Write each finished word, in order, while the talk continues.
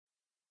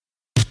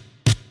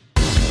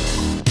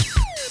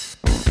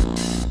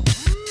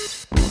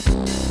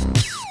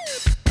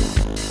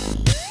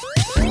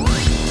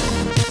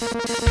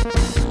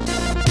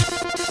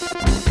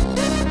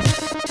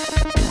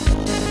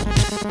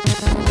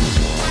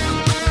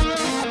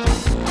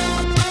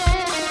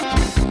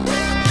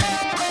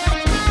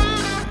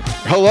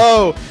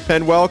Hello,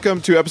 and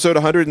welcome to episode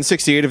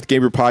 168 of the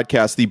GameBrew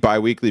Podcast, the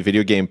bi-weekly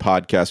video game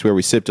podcast where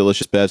we sip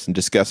delicious bevs and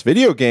discuss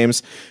video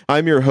games.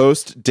 I'm your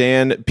host,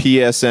 Dan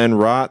PSN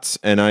Rotz,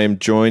 and I am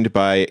joined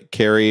by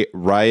Carrie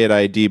Riot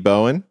ID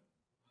Bowen.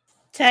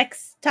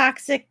 Tex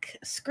Toxic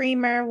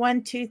Screamer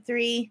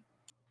 123.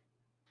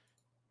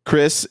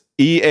 Chris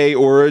EA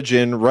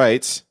Origin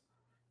writes.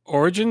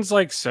 Origin's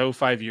like so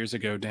 5 years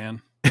ago,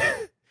 Dan.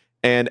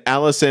 And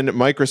Allison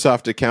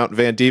Microsoft account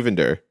Van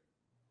Devender.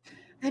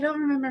 I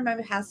don't remember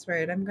my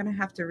password. I'm going to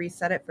have to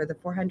reset it for the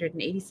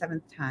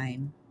 487th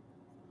time.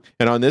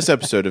 And on this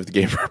episode of the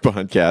GameBrew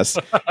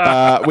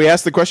Podcast, we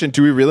asked the question,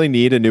 do we really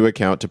need a new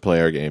account to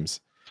play our games?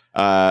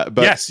 But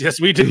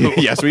yes, we do.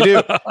 Yes, we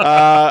do.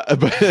 But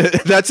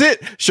that's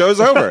it. Show's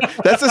over.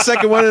 That's the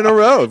second one in a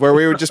row where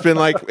we were just been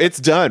like, it's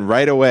done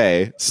right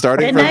away.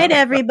 Good night,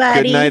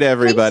 everybody. Good night,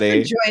 everybody.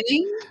 Thanks for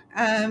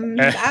joining.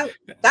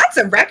 That's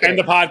a record. End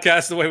the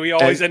podcast the way we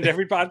always end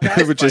every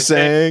podcast. We're just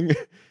saying,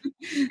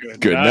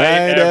 good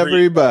night,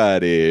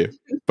 everybody.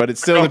 But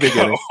it's still the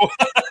beginning.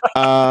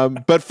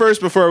 But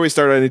first, before we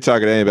start any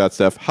talking about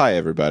stuff, hi,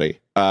 everybody.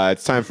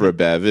 It's time for a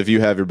bev. If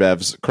you have your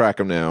bevs, crack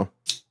them now.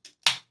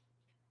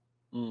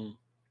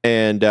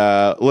 And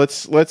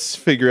let's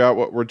figure out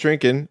what we're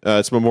drinking.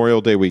 It's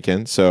Memorial Day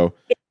weekend, so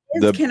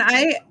can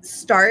I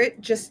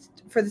start just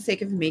for the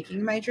sake of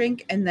making my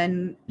drink and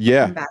then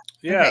come back?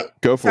 Yeah, okay.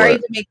 Go for Sorry it.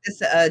 to make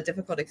this a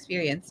difficult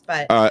experience,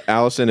 but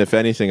Allison, if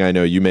anything, I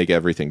know you make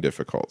everything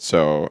difficult,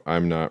 so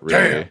I'm not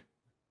really. Damn.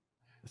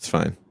 It's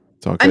fine.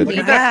 It's all good. Look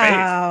at that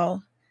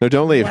Wow. No,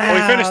 don't leave. Wow.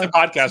 We finished the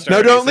podcast. No,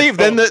 already. don't leave.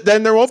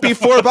 Then there won't be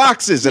 4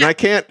 boxes, and I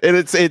can't. And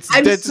it's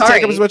I'm to sorry.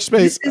 take up as much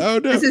space.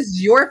 This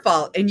is your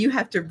fault, and you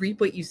have to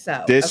reap what you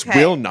sow. This okay?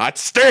 will not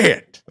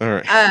stand. All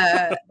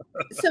right.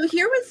 So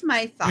here was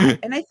my thought,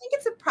 and I think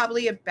it's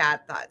probably a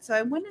bad thought. So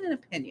I wanted an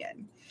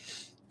opinion.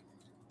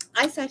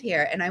 I sat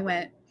here and I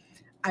went,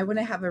 I want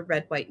to have a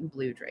red, white, and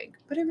blue drink,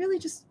 but I really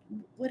just,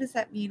 what does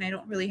that mean? I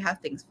don't really have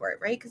things for it,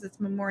 right? Because it's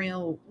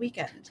Memorial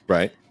Weekend.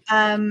 Right.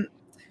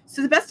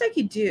 So the best I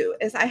could do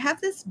is I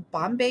have this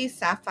Bombay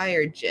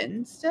Sapphire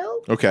gin still.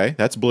 Okay,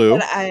 that's blue.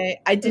 But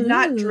I did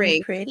not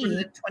drink for pretty.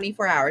 the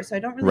 24 hours, so I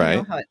don't really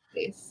know how it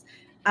tastes.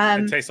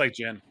 It tastes like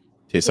gin.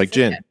 Tastes like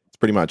gin. It's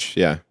pretty much,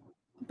 yeah.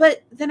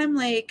 But then I'm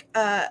like,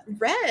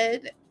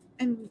 red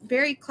and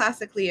very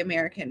classically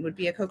American would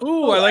be a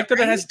Coca-Cola. Ooh, I like that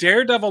right? it has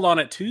Daredevil on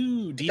it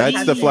too.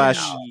 That's the Flash.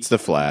 It's the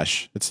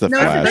Flash. It's the No,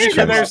 it's Flash.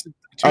 Daredevil. There's two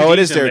Oh, it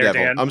Ds is in there,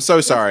 Daredevil. Dan. I'm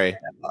so sorry.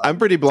 I'm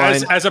pretty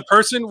blind. As a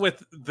person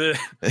with the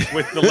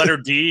letter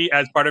D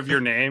as part of your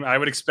name, I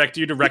would expect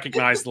you to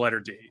recognize the letter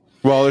D.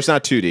 Well, there's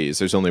not 2 Ds.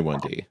 There's only 1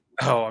 D.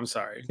 Oh, I'm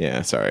sorry.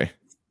 Yeah, sorry.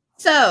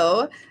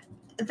 So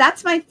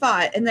that's my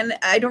thought. And then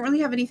I don't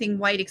really have anything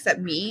white except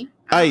me.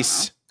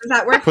 Ice. Does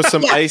that work? Put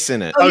some Yeah. ice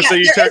in it. Oh, So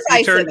you there is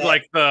ice turned in it.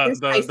 like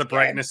There's ice the there.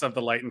 brightness of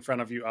the light in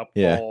front of you up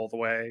Yeah. all the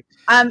way.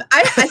 I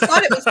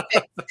thought it was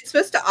fixed. It's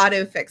supposed to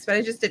auto fix, but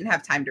I just didn't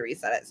have time to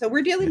reset it. So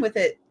we're dealing with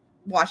it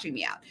washing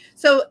me out.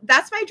 So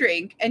that's my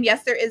drink. And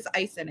yes, there is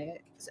ice in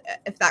it,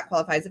 if that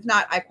qualifies. If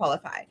not, I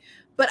qualify.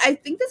 But I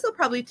think this will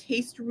probably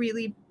taste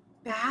really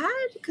bad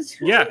because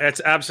Yeah,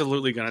 it's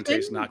absolutely gonna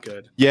taste not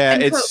good. Yeah,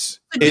 And it's.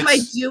 But do I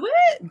do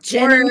it?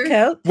 Gin and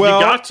Coke. Well,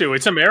 You got to.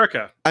 It's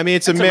America. I mean,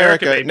 it's It's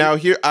America. America, baby. Now,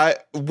 here,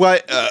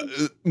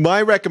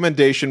 my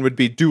recommendation would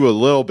be do a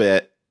little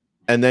bit,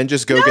 and then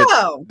just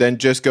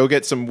go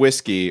get some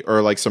whiskey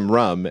or like some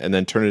rum, and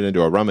then turn it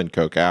into a rum and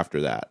Coke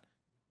after that.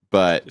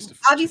 But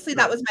Obviously,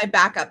 that was my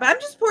backup. But I'm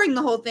just pouring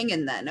the whole thing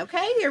in then.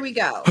 Okay, here we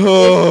go.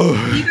 Oh.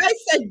 If you guys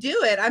said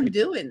do it, I'm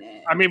doing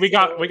it. I mean, we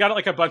got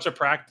like a bunch of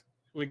practice.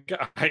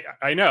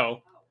 I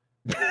know.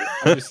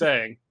 I'm just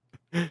saying.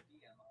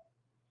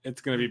 It's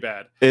gonna be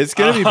bad. It's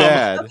gonna be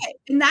bad. Okay,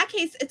 in that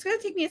case, it's going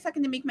to take me a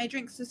second to make my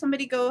drink. So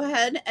somebody go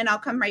ahead, and I'll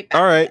come right back.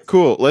 All right,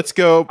 cool. Let's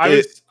go.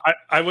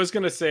 I was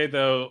gonna say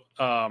though,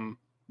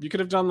 you could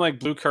have done like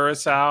blue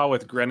curacao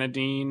with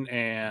grenadine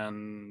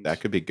and That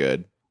could be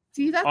good.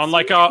 See, that's on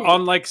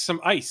like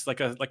some ice, like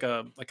a snow.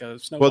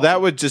 Well, ball.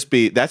 that would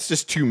that's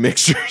just 2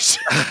 mixtures.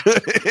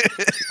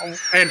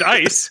 and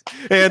ice.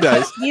 And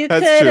ice. You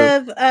That's could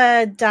true.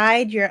 have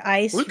dyed your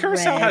ice Blue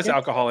curacao red has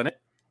alcohol in it.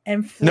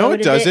 and No,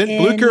 it floated doesn't.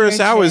 in Blue your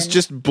curacao is gin.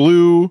 just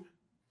blue.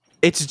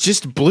 It's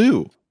just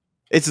blue.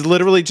 It's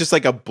literally just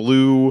like a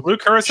blue. Blue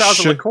curacao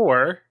is a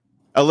liqueur.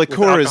 A With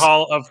liqueur is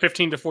alcohol of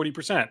 15 to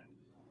 40%.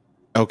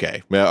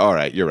 okay. Well, all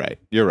right. You're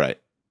right.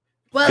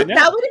 Well, Yeah.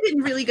 that would have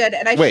been really good,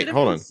 and I Wait, should have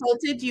hold on.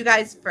 consulted you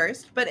guys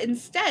first. But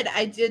instead,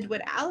 I did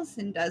what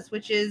Allison does,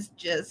 which is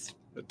just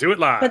Do it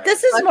live. But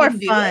this is more Fucking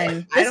do fun.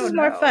 it. I This is don't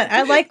more know. fun.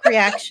 I like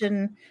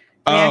reaction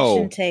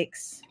Oh.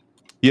 takes.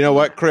 You know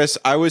what, Chris?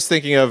 I was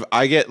thinking of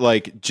I get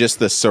like just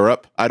the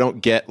syrup. I don't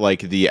get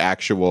like the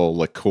actual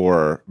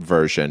liqueur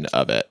version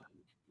of it.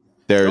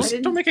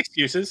 Don't make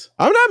excuses.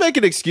 I'm not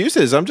making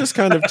excuses. I'm just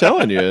kind of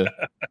telling you.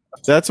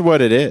 That's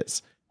what it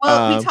is.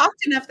 well. We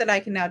talked enough that I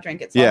can now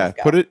drink it. So Yeah, let's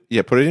go.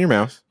 put it in your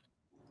mouth.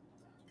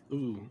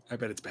 Ooh, I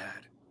bet it's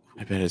bad.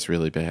 I bet it's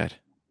really bad.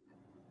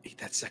 Eat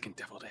that second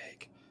deviled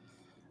egg.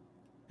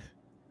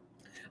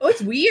 Oh,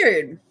 it's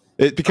weird.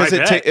 Because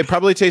it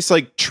probably tastes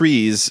like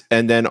trees,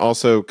 and then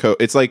also Coke.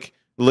 It's like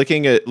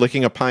licking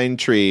a pine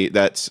tree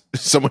that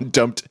someone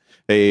dumped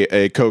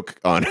a Coke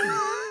on.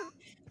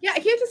 Yeah, I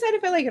can't decide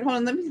if I like it.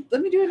 Hold on,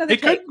 let me do another.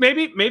 It could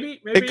maybe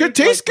it could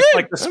taste good.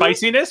 Like the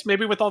spiciness,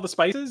 maybe with all the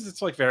spices,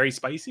 it's like very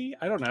spicy.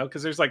 I don't know,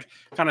 because there's like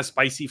kind of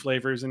spicy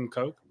flavors in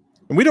Coke.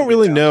 And we don't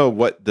really know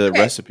what the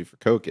recipe for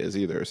Coke is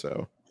either.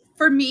 So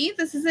for me,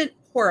 this isn't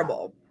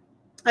horrible.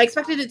 I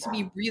expected it to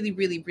be really,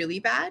 really, really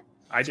bad.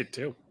 I did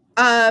too.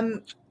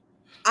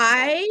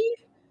 I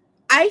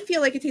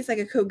feel like it tastes like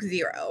a Coke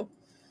Zero.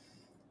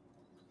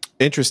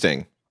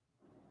 Interesting.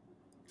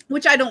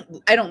 Which I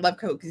don't love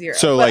Coke Zero.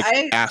 So like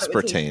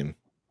aspartame.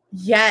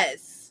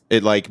 Yes.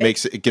 It like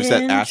it gives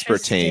that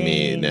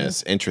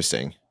aspartame-ness.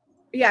 Interesting.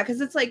 Yeah,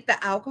 because it's like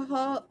the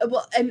alcohol.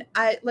 Well, and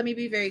let me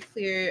be very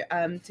clear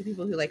to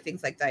people who like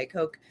things like Diet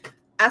Coke.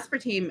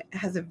 Aspartame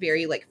has a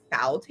very like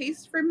foul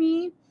taste for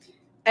me.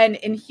 And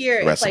in here,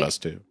 the rest it's like, of us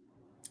too.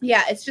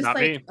 Yeah, it's just not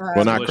like me.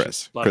 Well, not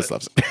Chris. Chris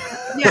loves it.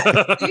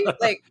 Yeah, see?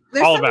 Like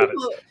there's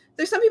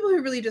there's some people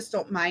who really just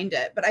don't mind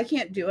it, but I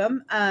can't do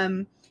them.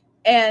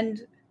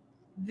 And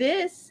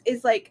this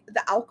is like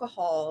the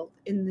alcohol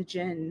in the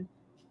gin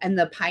and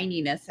the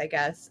pininess, I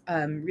guess,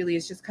 really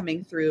is just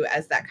coming through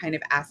as that kind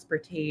of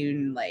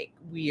aspartame, like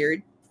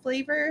weird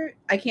flavor.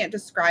 I can't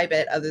describe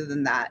it other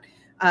than that.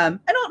 I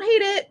don't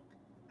hate it.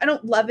 I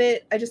don't love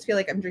it. I just feel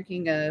like I'm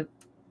drinking a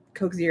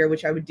Coke Zero,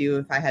 which I would do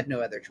if I had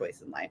no other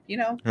choice in life, you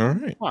know? All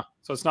right. Huh,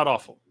 so it's not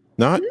awful.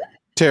 Not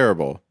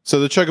terrible. So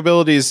the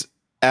chuggability is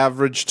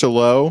average to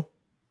low?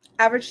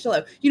 Average to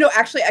low. You know,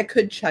 actually, I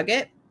could chug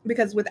it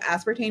because with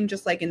aspartame,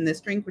 just like in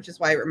this drink, which is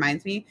why it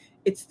reminds me,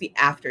 it's the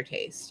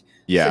aftertaste.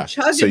 Yeah.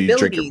 So you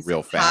drink it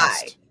real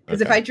fast.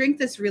 Because if I drink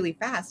this really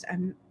fast,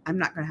 I'm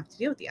not going to have to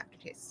deal with the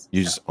aftertaste.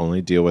 You just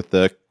only deal with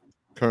the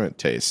current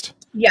taste.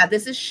 Yeah,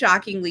 this is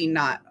shockingly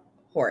not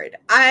horrid.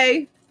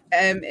 I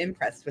am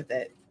impressed with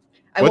it.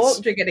 I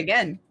won't drink it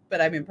again,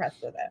 but I'm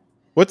impressed with it.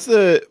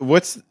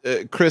 What's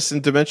Chris,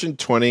 in Dimension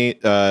 20,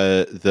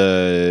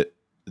 the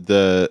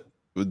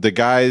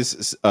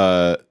guy's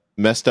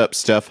messed up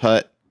Steph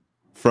Hut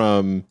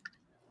from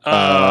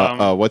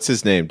what's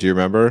his name? Do you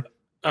remember?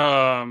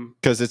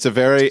 Because it's a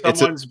very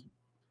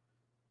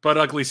butt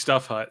ugly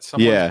Stuff Hut.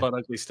 Butt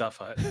ugly Stuff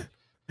Hut.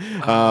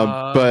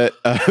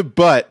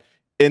 But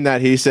in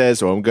that he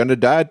says, "Well, I'm gonna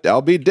die.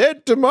 I'll be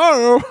dead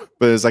tomorrow."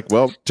 But it's like,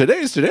 well,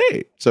 today's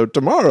today, so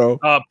tomorrow.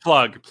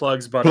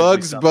 Plugs butt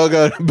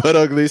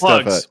ugly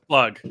Stuff Hut.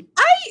 Plug.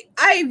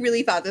 I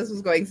really thought this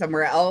was going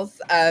somewhere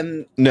else.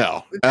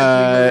 No,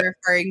 because we were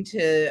referring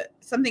to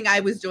something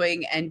I was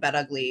doing and butt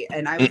ugly,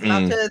 and I was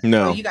about to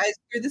throw you guys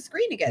through the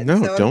screen again.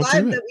 No, so I'm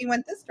glad that we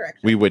went this direction.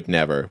 We would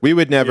never. Yeah.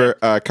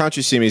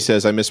 Conchu Simi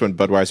says, "I miss when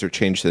Budweiser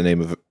changed the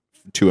name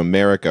to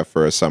America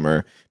for a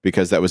summer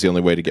because that was the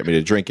only way to get me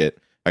to drink it.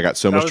 I got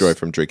so much joy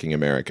from drinking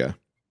America."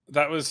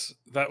 That was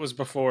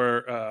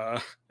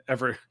before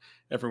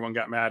everyone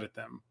got mad at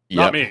them.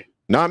 Yep.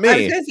 Not me. I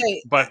was gonna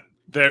say, but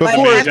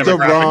before the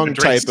wrong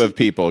type of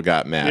people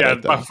got mad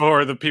at them.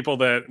 Before the people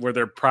that were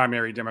their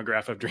primary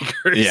demographic of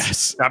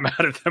drinkers got mad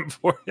at them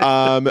for it.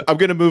 I'm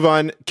going to move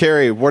on.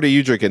 Carrie, what are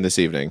you drinking this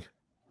evening?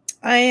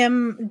 I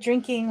am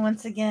drinking,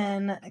 once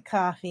again,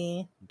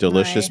 coffee.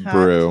 Delicious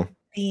brew.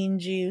 Bean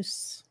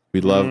juice.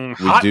 We love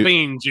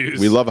bean juice.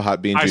 We love a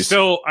hot bean juice.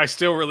 I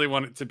still really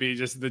want it to be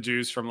just the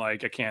juice from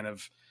like a can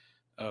of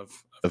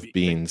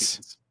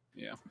beans.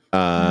 Yeah.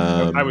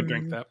 I would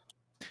drink that.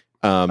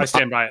 I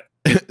stand by it.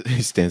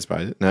 He stands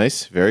by it.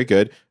 Nice. Very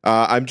good.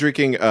 I'm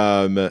drinking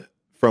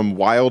from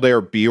Wild Air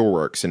Beer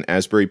Works in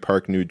Asbury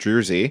Park, New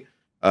Jersey.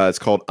 It's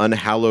called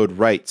Unhallowed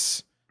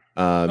Rights.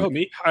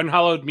 Me?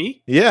 Unhallowed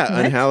me? Yeah,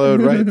 what?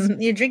 Unhallowed Rights.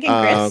 You're drinking,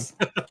 Chris.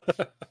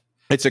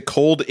 It's a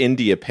cold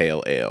India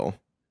Pale Ale.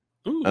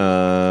 Ooh.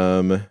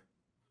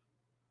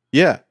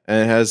 Yeah,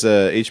 and it has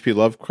a H.P.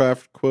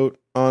 Lovecraft quote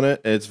on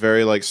it. And it's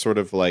very like sort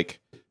of like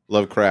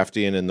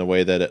Lovecraftian in the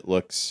way that it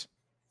looks.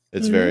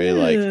 It's very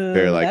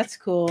that's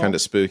cool. Kind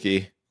of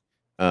spooky.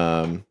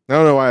 I don't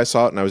know why I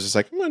saw it and I was just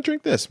like, I'm gonna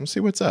drink this. Let's see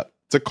what's up.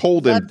 It's a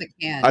cold I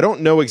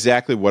don't know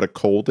exactly what a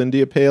cold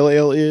India Pale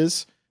Ale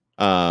is.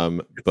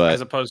 But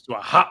as opposed to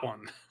a hot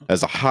one.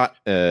 As a hot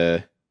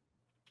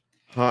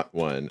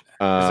one.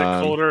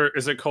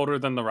 Is it colder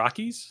than the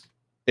Rockies?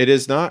 It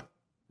is not.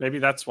 Maybe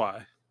that's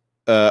why.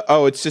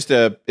 It's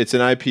an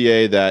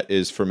IPA that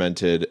is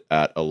fermented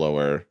at a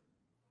lower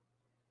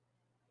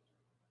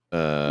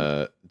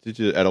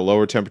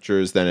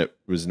temperatures than it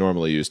was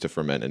normally used to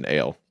ferment an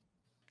ale.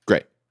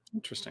 Great.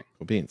 Interesting.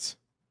 Cool beans.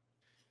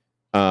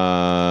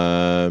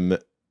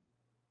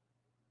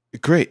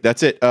 Great.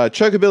 That's it.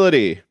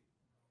 Chuggability.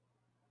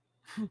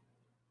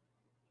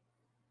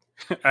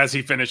 As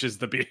he finishes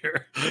the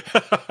beer.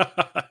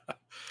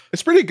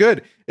 It's pretty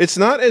good. It's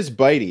not as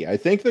bitey. I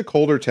think the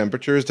colder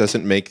temperatures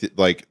doesn't make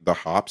the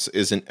hops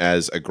isn't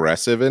as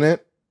aggressive in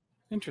it.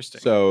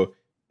 Interesting. So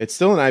it's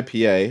still an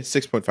IPA,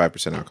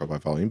 6.5% alcohol by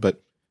volume,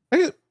 but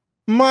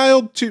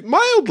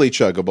mildly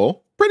chuggable.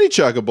 Pretty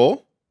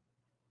chuggable.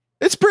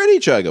 It's pretty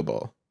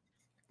chuggable.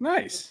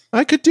 Nice.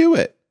 I could do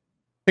it.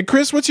 And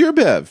Chris, what's your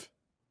bev?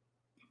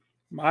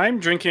 I'm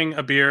drinking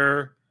a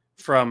beer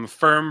from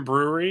Firm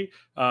Brewery.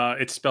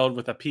 It's spelled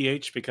with a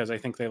PH because I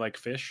think they like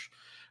fish.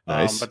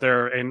 Nice. But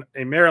they're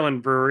a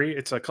Maryland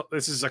brewery.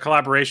 This is a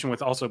collaboration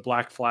with also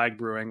Black Flag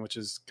Brewing, which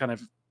is kind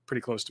of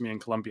pretty close to me in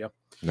Columbia.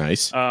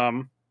 Nice.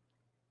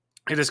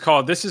 It is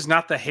called "This Is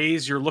Not the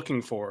Haze You're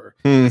Looking For."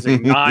 It's a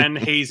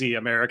non-hazy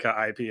America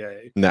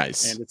IPA.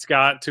 Nice. And it's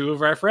got two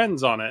of our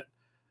friends on it.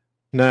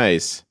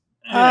 Nice.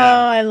 Oh,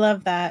 I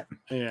love that.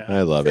 Yeah,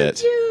 I love So it.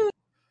 cute.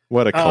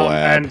 What a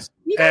collab.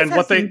 You guys And have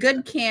what some they-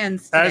 good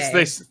cans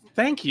today.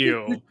 Thank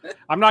you.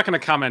 I'm not going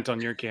to comment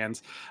on your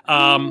cans.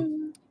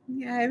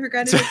 Yeah, I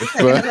regretted it the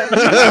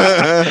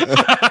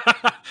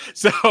second.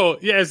 So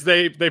yes,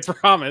 they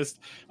promised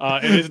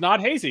it is not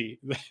hazy,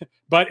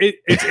 but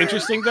it's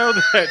interesting though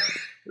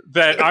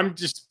that I'm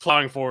just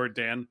plowing forward,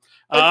 Dan.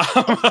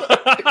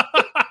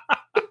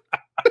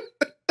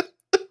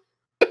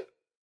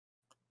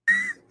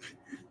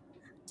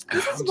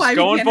 This is I'm why just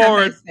going we can't have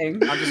forward. nice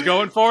things. I'm just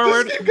going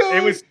forward. Just keep going.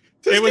 It was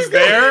Just keep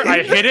there. going.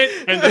 I hit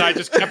it, and then I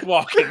just kept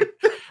walking.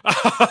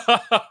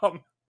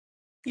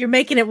 You're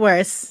making it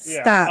worse.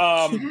 Yeah,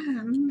 Stop.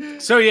 Yeah.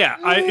 So yeah,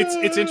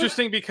 it's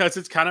interesting because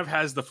it's kind of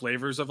has the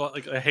flavors of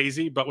like a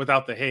hazy, but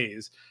without the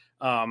haze.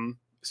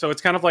 So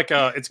it's kind of like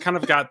it's kind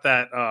of got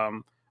that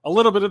a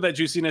little bit of that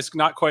juiciness,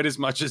 not quite as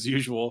much as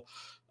usual.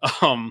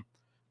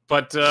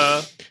 But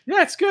yeah,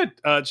 it's good.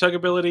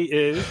 Chuggability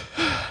is.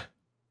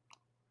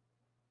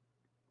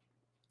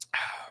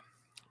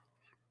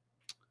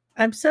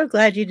 I'm so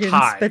glad you didn't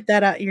Hi. spit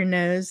that out your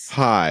nose.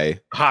 Hi.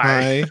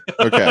 Hi.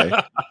 Okay.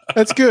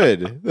 That's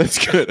good.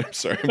 That's good. I'm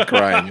sorry. I'm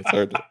crying.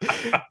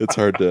 It's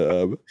hard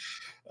to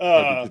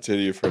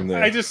continue from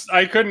there.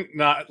 I couldn't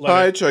not let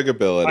Hi, it.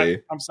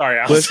 chuggability. I'm sorry,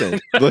 Allison.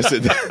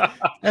 Listen. That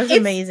was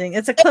amazing.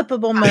 It's a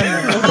clippable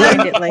moment. We'll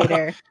find it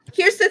later.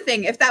 Here's the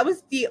thing: if that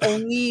was the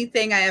only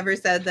thing I ever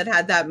said that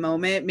had that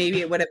moment,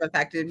 maybe it would have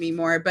affected me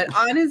more. But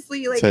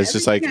honestly, like, So it's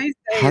just like, everything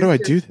I say how do is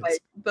I do just, this? Like,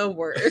 the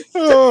worst.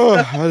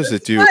 Oh, how does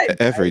it do What?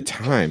 every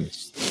time?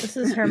 This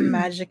is her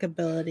magic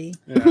ability.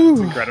 Yeah, it's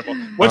incredible.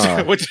 What's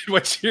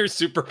your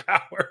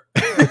superpower?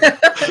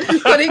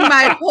 Putting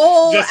my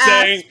whole Just ass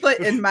saying- foot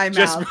in my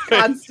just- mouth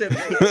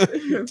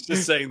constantly.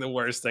 Just saying the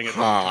worst thing.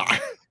 Ah.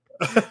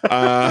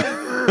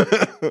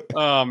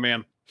 Oh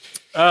man.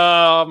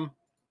 Oh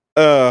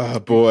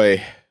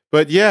boy.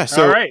 But yeah,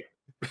 so All right.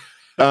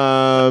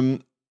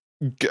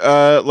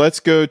 let's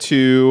go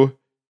to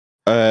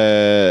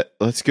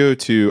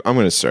I'm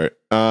gonna start.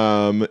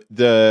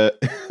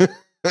 The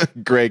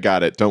Gray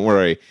got it, don't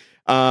worry.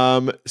 So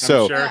I'm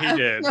sure he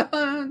did.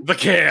 The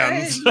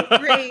cans.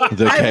 Great.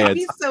 The I would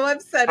be cans. so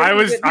upset. If I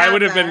we didn't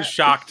would have been that.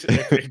 shocked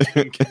if they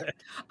didn't get it.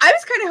 I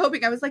was kind of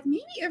hoping. I was like,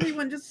 maybe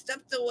everyone just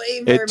stepped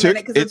away for It a took-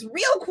 minute because it's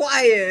real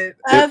quiet.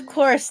 Of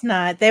course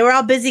not. They were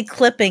all busy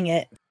clipping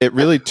it. it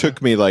really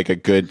took me like a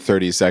good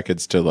 30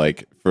 seconds to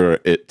like for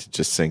it to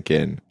just sink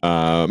in.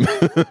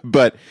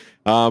 But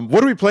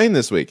what are we playing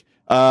this week?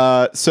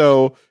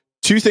 So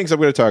two things I'm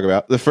going to talk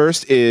about. The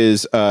first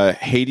is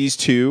Hades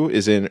 2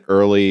 is in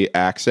early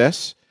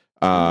access.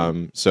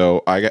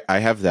 So I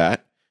have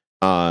that.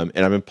 And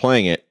I've been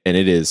playing it and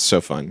it is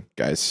so fun,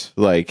 guys.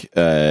 Like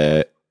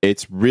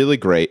it's really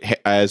great.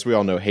 As we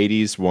all know,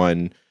 Hades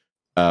 1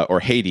 or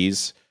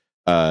Hades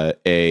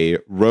a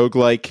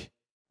roguelike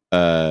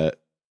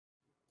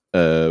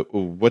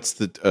what's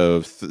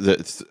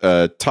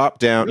the top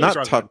down, Really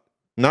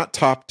not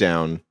top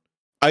down,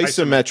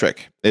 isometric.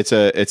 It's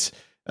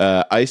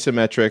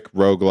isometric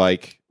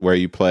roguelike where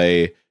you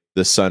play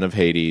the son of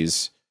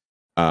Hades,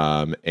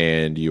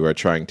 and you are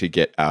trying to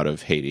get out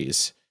of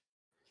Hades.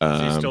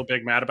 Is he still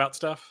big mad about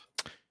stuff?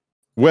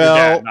 Well,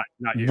 Your dad,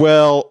 not you.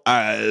 well,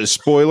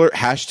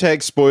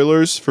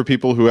 spoilers for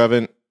people who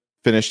haven't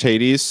finished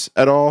Hades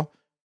at all.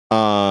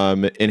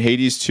 In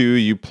Hades 2,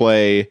 you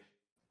play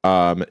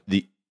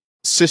the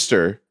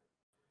sister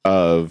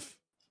of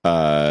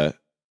like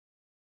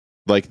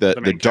the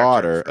main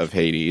daughter character. of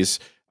Hades,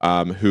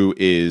 who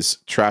is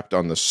trapped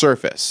on the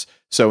surface.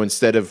 So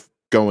instead of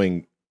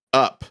going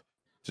up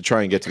to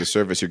try and get to the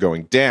surface, you're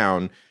going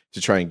down to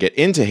try and get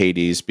into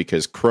Hades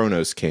because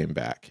Kronos came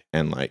back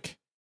and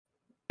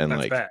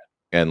That's bad.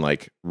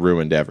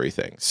 ruined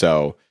everything.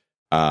 So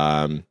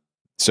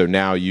so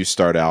now you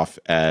start off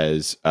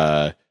as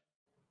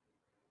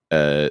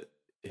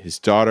his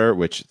daughter,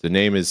 which the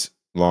name is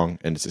long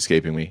and it's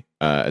escaping me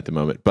at the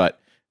moment. But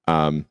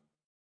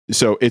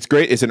so it's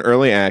great. It's an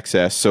early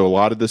access, so a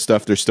lot of the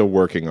stuff they're still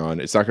working on.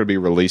 It's not going to be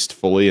released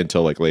fully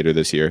until like later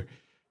this year.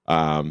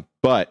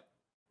 But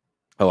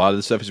a lot of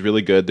the stuff is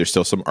really good. There's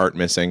still some art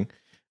missing.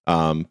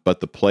 But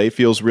the play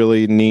feels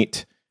really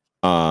neat.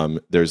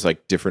 There's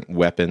like different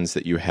weapons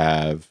that you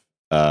have.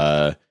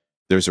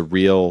 There's a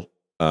real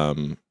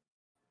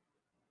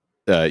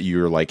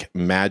your like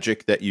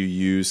magic that you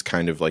use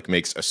kind of like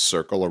makes a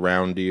circle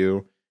around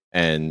you,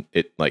 and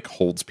it like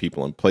holds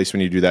people in place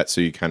when you do that, so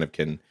you kind of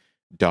can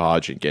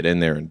dodge and get in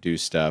there and do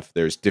stuff.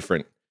 There's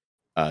different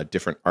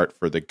art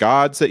for the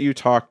gods that you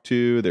talk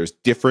to. There's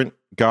different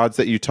gods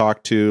that you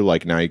talk to.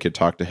 Like now you could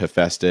talk to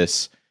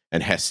Hephaestus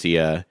and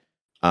Hestia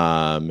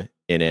in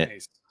it.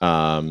 Nice.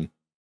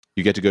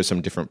 You get to go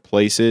some different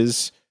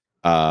places.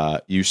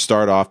 You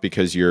start off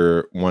because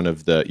you're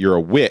a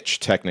witch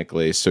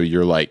technically, so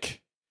you're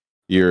like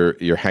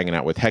you're hanging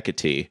out with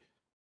Hecate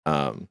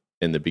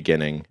in the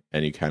beginning,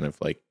 and you kind of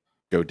like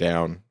go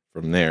down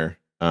from there.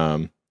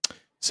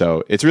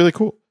 So it's really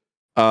cool.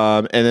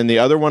 And then the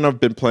other one I've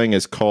been playing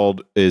is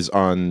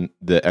on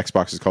the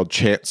Xbox is called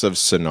Chants of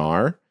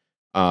Sonar,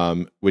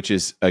 which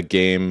is a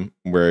game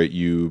where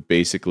you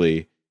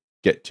basically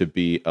get to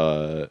be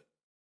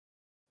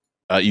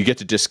you get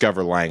to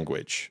discover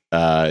language.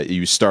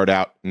 You start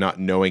out not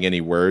knowing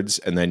any words,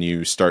 and then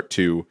you start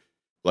to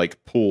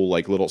like pull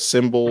like little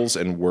symbols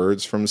and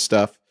words from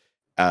stuff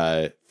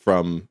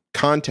from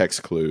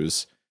context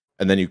clues,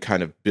 and then you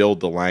kind of build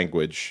the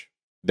language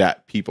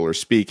that people are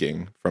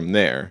speaking from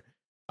there.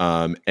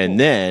 And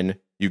then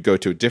you go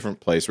to a different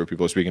place where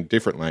people are speaking a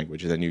different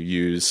language, and then you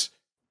use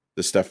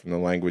the stuff from the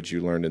language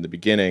you learned in the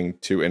beginning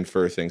to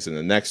infer things in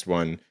the next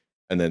one,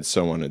 and then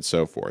so on and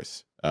so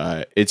forth.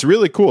 It's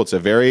really cool. It's a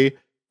very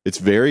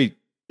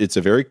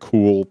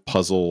cool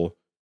puzzle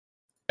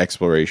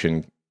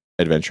exploration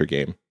adventure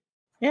game.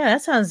 Yeah,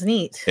 that sounds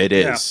neat. It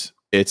is.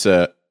 Yeah. It's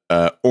a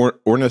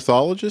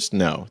ornithologist.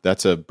 No,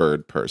 that's a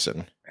bird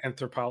person.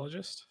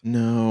 Anthropologist.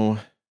 No.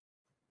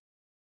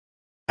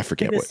 I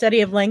forget like the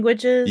study of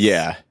languages.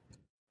 Yeah,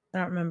 I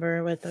don't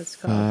remember what that's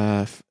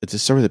called. It's a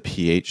start with a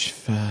PH.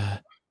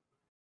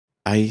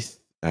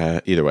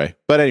 Either way,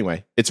 but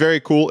anyway, it's very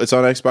cool. It's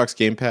on Xbox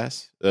Game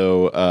Pass,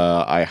 so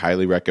I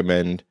highly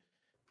recommend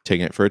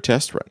taking it for a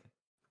test run.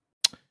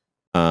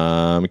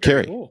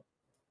 Carrie, cool.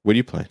 What are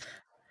you playing?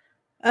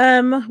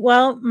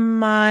 Well,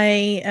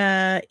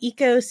 my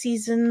eco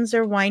seasons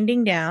are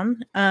winding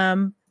down.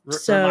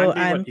 So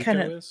I'm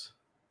kind of.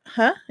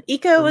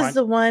 Eco is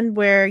the one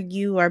where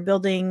you are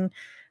building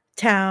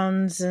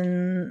towns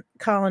and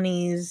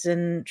colonies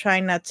and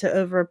trying not to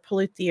over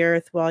pollute the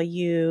earth while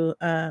you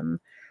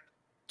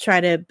try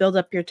to build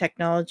up your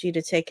technology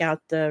to take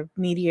out the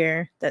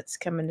meteor that's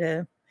coming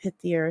to hit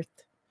the earth.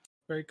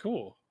 Very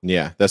cool.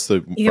 Yeah, that's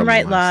you can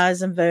write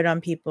laws and vote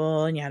on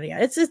people and yada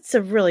yada. It's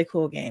a really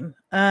cool game.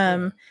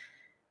 And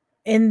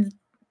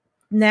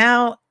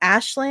now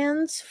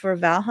Ashlands for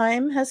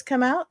Valheim has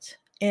come out.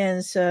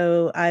 And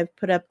so I've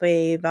put up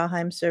a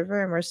Valheim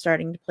server, and we're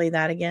starting to play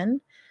that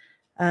again.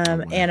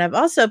 And I've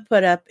also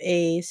put up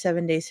a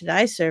 7 Days to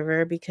Die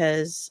server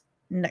because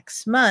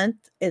next month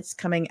it's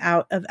coming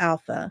out of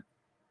alpha.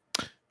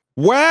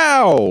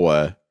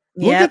 Wow!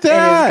 Look at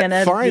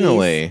that!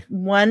 Finally,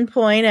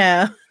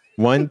 1.0.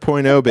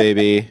 1.0,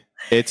 baby.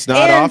 It's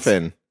not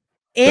often.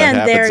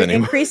 And they're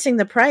increasing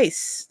the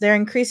price. They're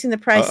increasing the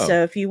price.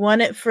 So if you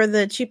want it for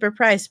the cheaper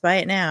price, buy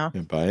it now.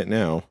 Yeah, buy it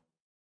now.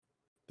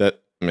 That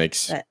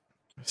makes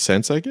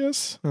sense, I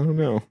guess. I don't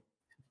know.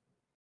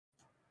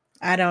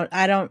 I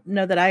don't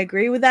know that I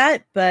agree with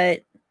that,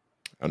 but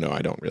no,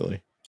 I don't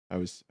really.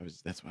 That's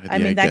why. I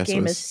mean, that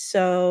game is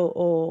so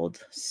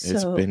old.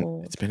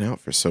 Old. It's been out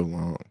for so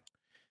long.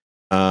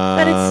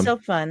 But it's still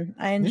fun.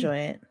 I enjoy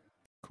it.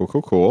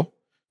 Cool.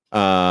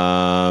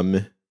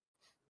 Very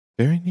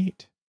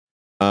neat.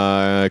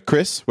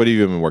 Chris, what have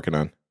you been working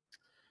on?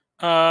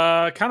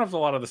 Kind of a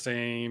lot of the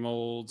same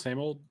old.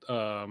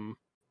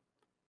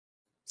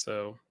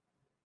 So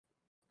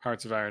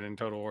Hearts of Iron and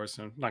Total War,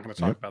 so I'm not going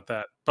to talk about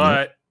that.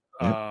 But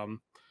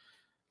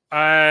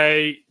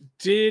I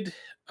did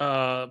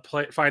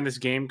find this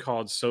game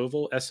called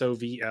Sovl,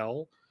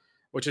 Sovl,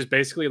 which is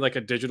basically like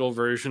a digital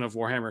version of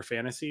Warhammer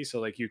Fantasy.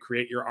 So like you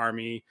create your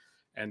army,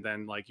 and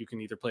then like you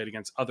can either play it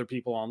against other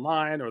people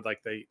online, or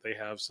like they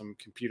have some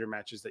computer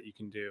matches that you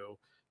can do.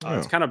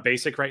 It's kind of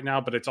basic right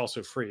now, but it's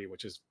also free,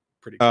 which is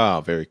pretty cool.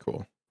 Oh, very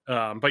cool.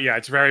 But yeah,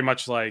 it's very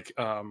much like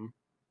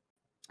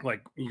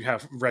you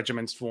have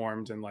regiments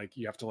formed, and like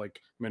you have to like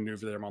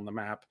maneuver them on the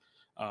map.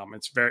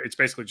 It's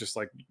basically just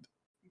like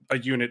a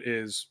unit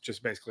is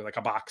just basically like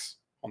a box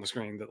on the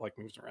screen that like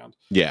moves around.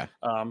 Yeah.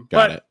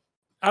 Got it.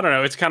 I don't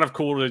know. It's kind of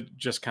cool to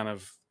just kind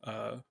of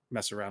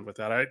mess around with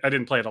that. I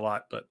didn't play it a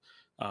lot, but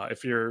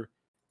if you're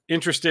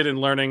interested in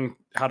learning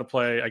how to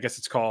play, I guess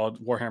it's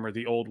called Warhammer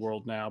The Old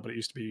World now, but it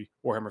used to be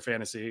Warhammer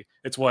Fantasy.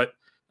 It's what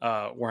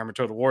Warhammer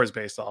Total War is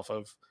based off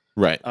of.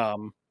 Right.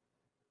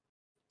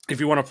 If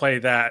you want to play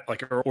that,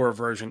 like, or a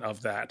version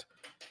of that,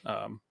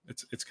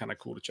 it's kind of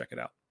cool to check it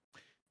out.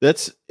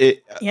 That's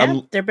it.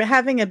 Yeah, they're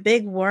having a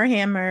big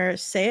Warhammer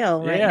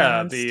sale right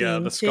now. On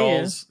Steam the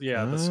Skulls. too.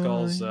 Yeah, the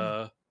Skulls.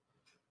 The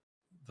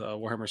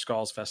Warhammer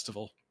Skulls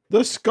Festival.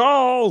 The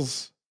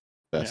Skulls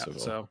Festival.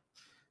 Yeah, so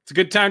it's a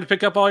good time to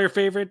pick up all your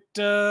favorite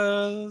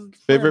Warhammer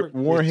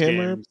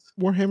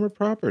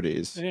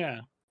properties.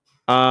 Yeah.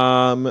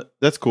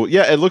 That's cool.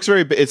 Yeah, it looks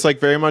it's like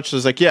very much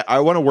just like, yeah,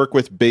 I want to work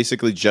with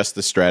basically just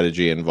the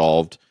strategy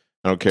involved.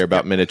 I don't care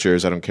about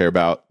miniatures. I don't care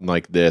about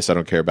like this. I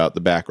don't care about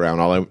the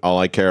background. All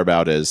I care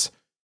about is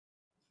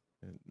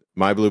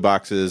my blue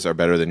boxes are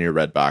better than your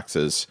red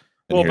boxes.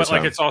 Well, but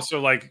like it's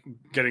also like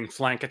getting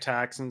flank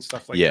attacks and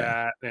stuff like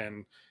that,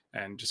 and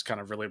just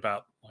kind of really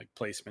about like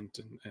placement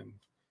and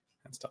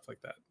stuff like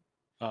that.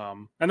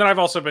 And then I've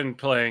also been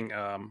playing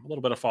a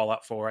little bit of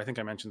Fallout 4. I think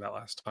I mentioned that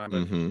last time.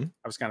 But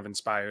I was kind of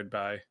inspired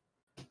by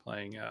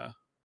playing or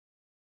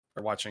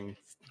watching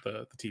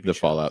the TV the show,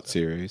 Fallout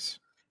series.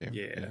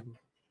 Yeah.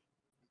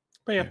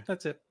 But yeah,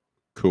 that's it.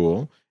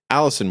 Cool.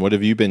 Allison, what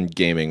have you been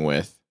gaming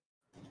with?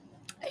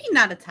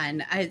 Not a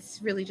ton.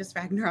 It's really just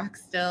Ragnarok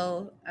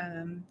still.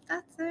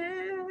 That's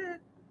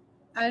it.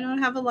 I don't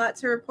have a lot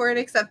to report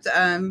except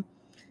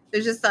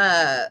there's just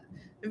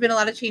there've been a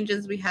lot of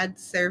changes. We had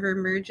server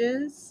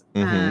merges.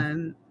 So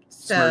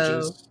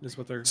Smurges is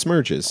what they're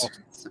Smurges.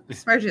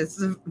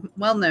 Smurges,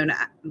 well-known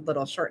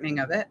little shortening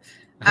of it.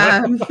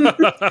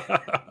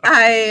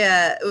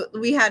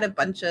 We had a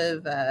bunch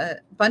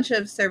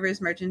of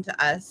servers merge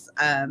into us.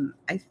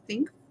 I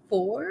think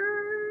 4,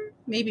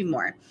 maybe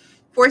more.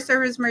 4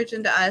 servers merge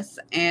into us,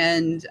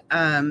 and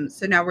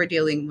so now we're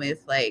dealing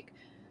with like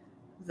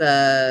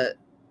the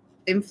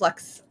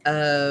influx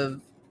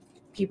of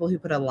people who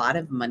put a lot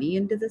of money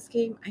into this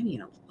game. I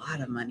mean, a lot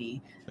of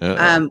money.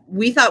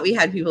 We thought we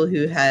had people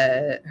who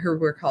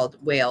were called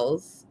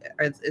whales,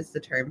 is the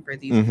term for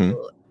these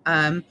people.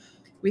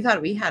 We thought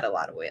we had a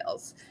lot of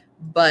whales,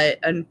 but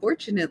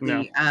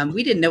unfortunately,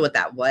 we didn't know what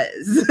that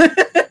was.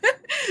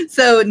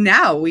 So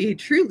now we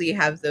truly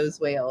have those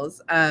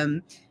whales.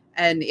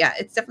 And yeah,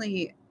 it's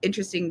definitely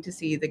interesting to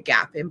see the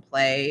gap in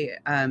play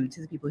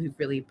to the people who've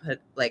really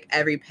put like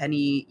every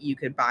penny you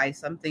could buy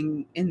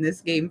something in this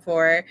game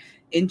for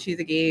into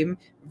the game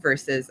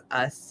versus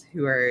us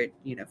who are,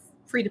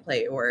 free to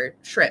play or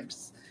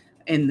shrimps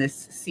in this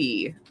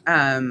sea.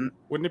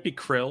 Wouldn't it be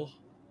krill?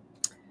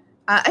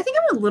 I think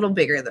I'm a little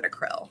bigger than a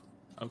krill.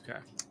 Okay.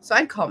 So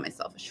I'd call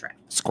myself a shrimp.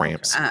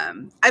 Scramps.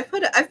 I've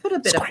put a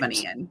bit of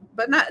money in,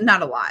 but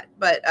not a lot.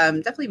 But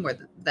definitely more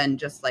than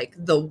just like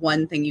the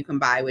one thing you can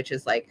buy, which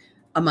is like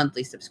a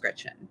monthly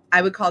subscription.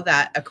 I would call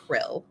that a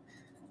krill.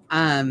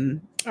 I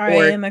am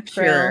a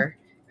krill.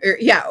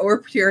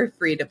 Or pure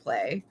free to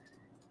play,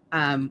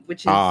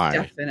 which is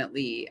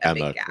definitely a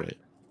big gap.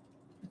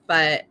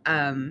 But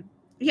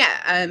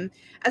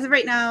as of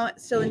right now,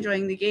 still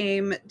enjoying the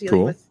game,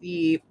 dealing with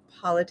the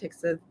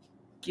politics of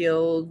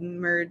guild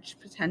merge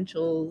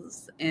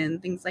potentials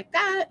and things like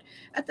that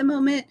at the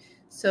moment.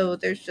 So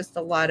there's just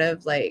a lot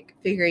of like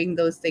figuring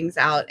those things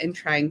out and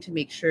trying to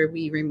make sure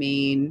we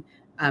remain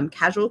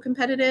casual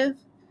competitive,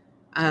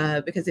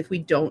 because if we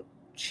don't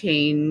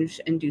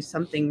change and do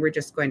something, we're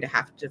just going to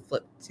have to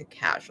flip to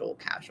casual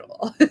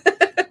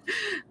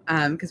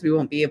because we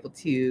won't be able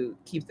to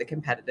keep the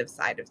competitive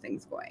side of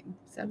things going.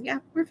 So yeah,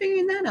 we're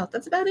figuring that out.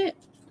 That's about it.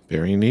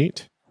 Very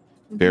neat.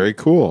 Very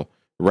cool.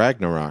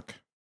 Ragnarok.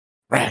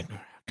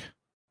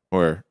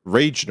 Or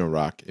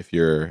Ragnarok if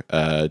you're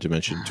a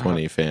Dimension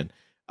 20 fan.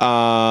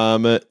 So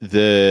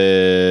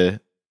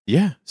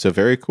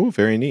very cool,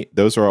 very neat.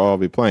 Those are all I'll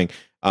be playing.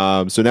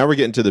 So now we're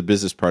getting to the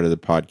business part of the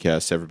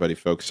podcast, everybody,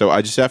 folks. So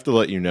I just have to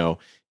let you know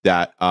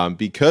that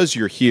because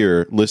you're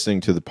here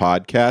listening to the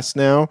podcast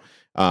now,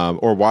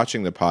 or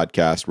watching the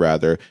podcast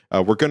rather,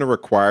 we're going to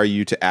require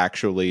you to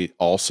actually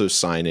also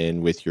sign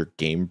in with your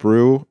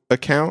GameBrew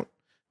account.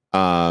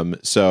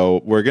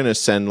 So we're going to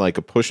send like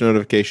a push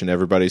notification to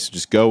everybody. So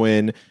just go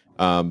in.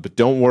 But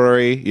don't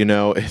worry,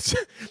 it's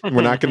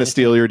we're not going to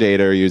steal your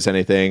data or use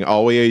anything.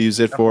 All we use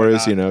it for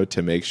is,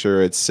 to make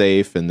sure it's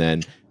safe. And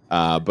then,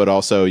 but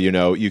also,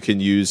 you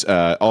can use,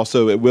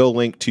 also it will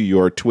link to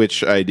your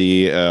Twitch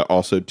ID,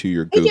 also to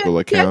your Google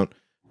account.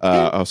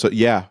 Also,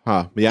 Dan,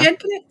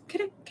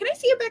 can I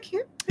see you back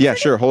here? Yeah,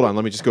 sure. Hold on.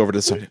 Let me just go over to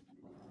the side.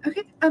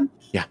 Okay.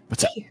 Yeah.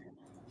 What's up?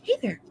 Hey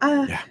there.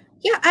 Yeah.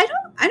 I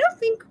don't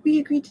think we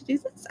agreed to do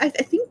this. I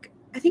think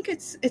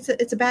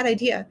it's a bad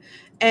idea,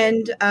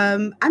 and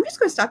I'm just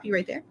going to stop you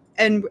right there,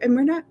 and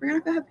we're not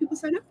going to have people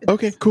sign up for this.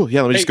 Okay, cool.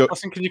 Yeah, let me just go.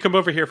 Austin, can you come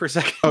over here for a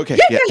second? Okay.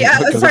 Yeah.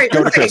 Sorry.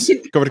 Go to Chris.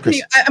 Go over to Chris.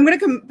 I'm going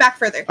to come back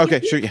further. Okay,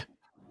 sure. Yeah.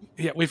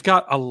 Yeah, we've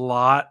got a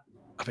lot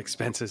of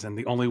expenses, and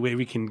the only way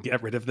we can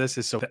get rid of this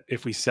is so that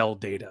if we sell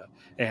data,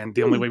 and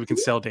the only way we can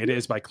sell data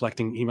is by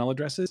collecting email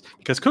addresses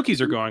because cookies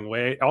are going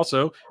away.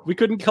 Also, we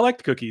couldn't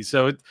collect cookies,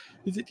 so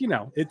it's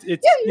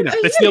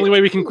the only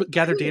way we can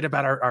gather data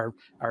about our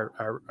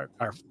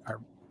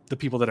the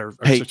people that are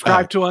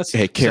subscribed to us.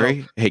 Hey,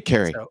 Carrie.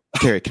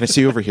 Carrie, can I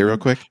see you over here real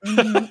quick?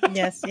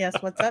 Yes.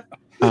 What's up?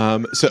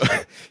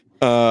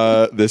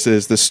 This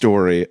is the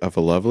story of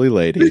a lovely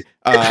lady.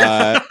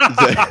 I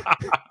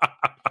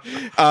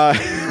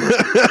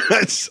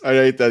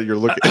hate that you're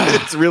looking.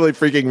 It's really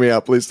freaking me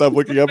out. Please stop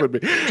looking up at me.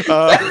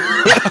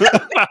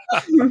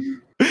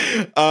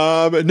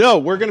 No,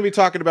 we're going to be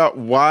talking about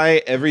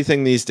why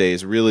everything these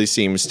days really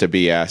seems to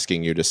be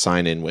asking you to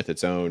sign in with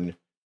its own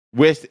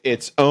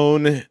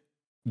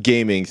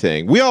gaming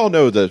thing. We all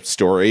know the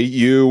story.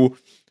 You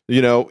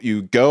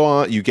go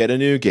on, you get a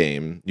new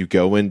game, you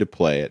go in to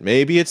play it.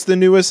 Maybe it's the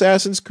new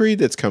Assassin's Creed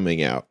that's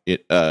coming out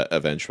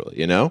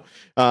eventually,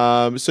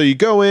 So you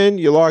go in,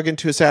 you log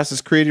into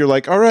Assassin's Creed, you're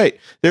like, all right,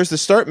 there's the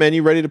start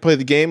menu, ready to play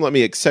the game. Let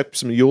me accept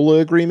some EULA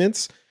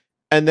agreements.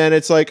 And then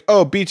it's like,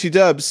 oh, BT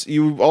Dubs,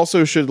 you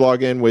also should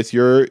log in with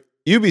your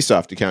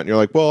Ubisoft account. And you're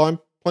like, well, I'm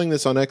playing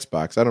this on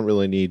Xbox. I don't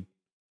really need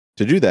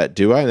to do that,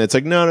 do I? And it's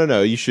like,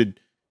 no. You should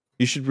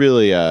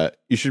really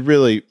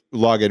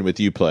log in with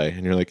Uplay.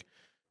 And you're like,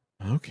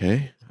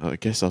 okay, I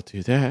guess I'll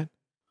do that.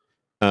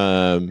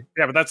 Yeah,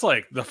 but that's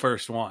like the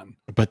first one.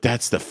 But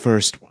that's the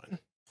first one.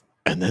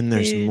 And then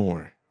there's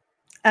more.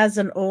 As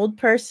an old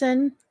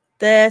person,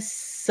 this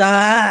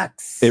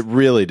sucks. It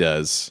really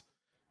does.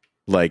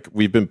 Like,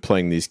 we've been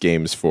playing these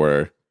games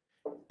for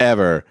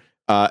ever.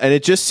 And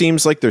it just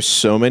seems like there's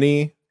so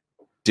many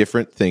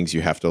different things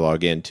you have to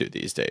log into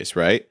these days,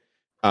 right?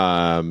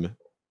 I'm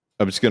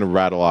just going to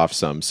rattle off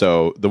some.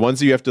 So the ones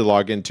that you have to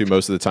log into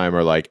most of the time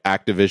are like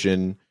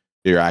Activision,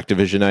 your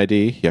Activision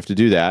ID. You have to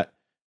do that.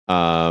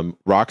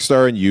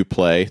 Rockstar and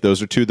Uplay.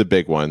 Those are two of the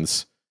big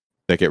ones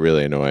that get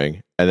really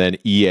annoying. And then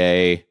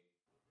EA,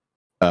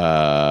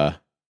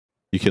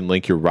 you can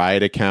link your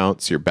Riot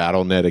accounts, your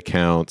Battle.net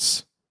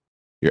accounts,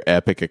 your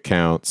Epic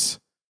accounts.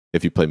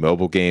 If you play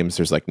mobile games,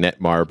 there's like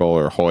Netmarble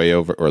or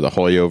Hoyover or the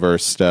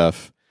Hoyoverse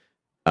stuff.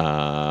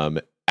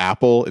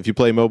 Apple, if you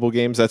play mobile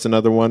games, that's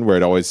another one where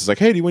it always is like,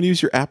 hey, do you want to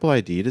use your Apple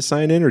ID to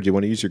sign in, or do you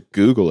want to use your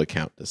Google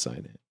account to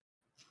sign in?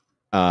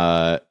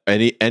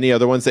 Any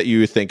other ones that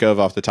you think of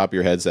off the top of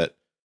your heads that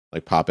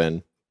like pop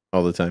in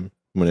all the time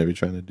whenever you're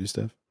trying to do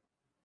stuff?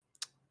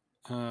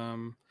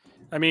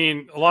 I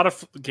mean, a lot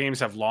of games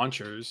have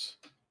launchers.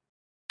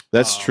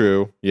 That's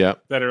true. Yeah,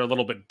 that are a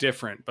little bit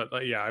different,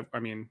 but yeah, I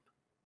mean,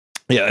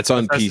 yeah, it's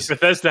on PC.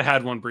 Bethesda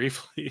had one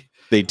briefly.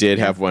 They did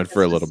have one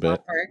for a little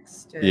bit.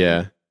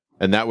 Yeah,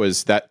 and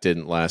that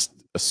didn't last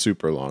a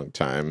super long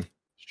time.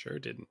 Sure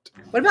didn't.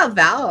 What about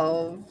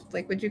Valve?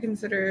 Like, would you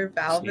consider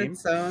Valve Steam?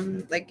 Its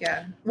own? Like,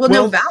 yeah. Well,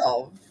 no,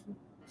 Valve.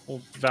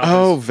 Well,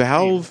 Valve.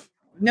 Valve.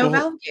 No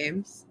Valve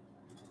games.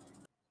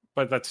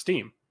 But that's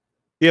Steam.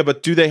 Yeah,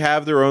 but do they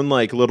have their own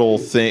like little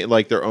thing,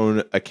 like their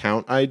own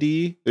account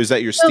ID? Is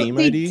that your Steam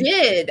ID? They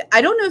did. I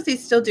don't know if they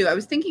still do. I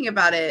was thinking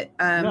about it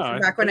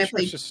back when I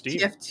played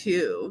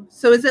TF2.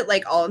 So is it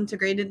like all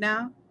integrated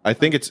now? I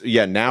think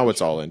now it's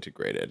all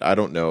integrated. I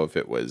don't know if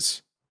it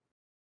was.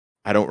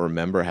 I don't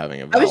remember having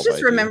a Valve I was just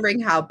ID.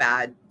 remembering how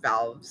bad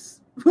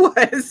Valve's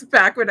was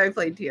back when I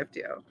played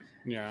TF2.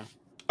 Yeah.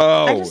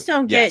 Oh, I just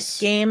don't get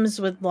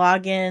games with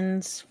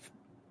logins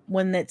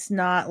when it's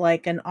not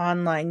like an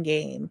online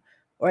game.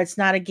 Or it's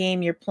not a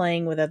game you're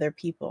playing with other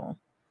people,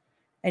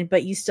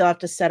 but you still have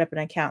to set up an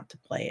account to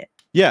play it.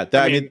 Yeah,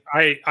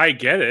 I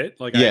get it.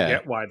 Like, yeah. I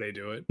get why they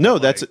do it. No,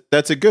 that's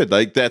a good.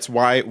 Like, that's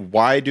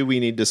why do we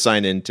need to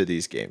sign into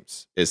these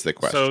games? Is the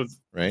question. So,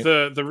 right?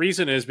 The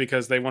reason is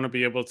because they want to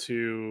be able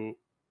to.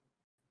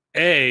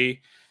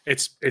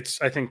 It's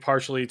I think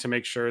partially to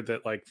make sure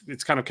that like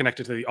it's kind of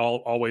connected to the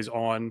always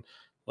on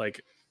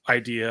like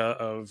idea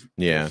of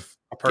if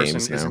a person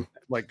isn't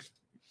like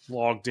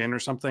logged in or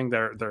something.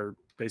 They're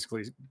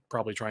basically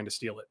probably trying to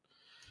steal it.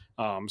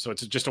 So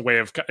it's just a way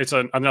of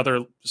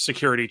another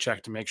security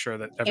check to make sure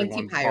that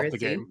everyone's off the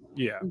game.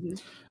 Yeah.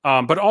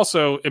 Mm-hmm. But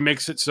also it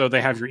makes it so they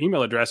have your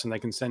email address and they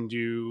can send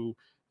you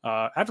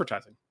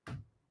advertising.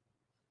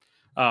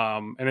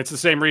 And it's the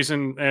same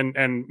reason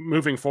and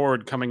moving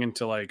forward coming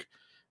into like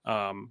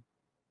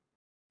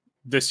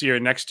this year,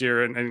 next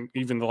year, and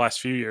even the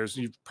last few years,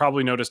 you've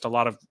probably noticed a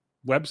lot of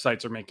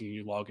websites are making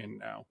you log in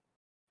now.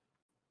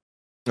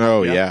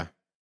 Oh yeah.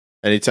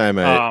 Anytime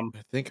I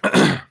think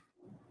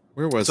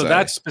where was so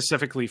that's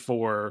specifically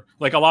for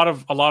like a lot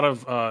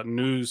of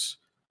news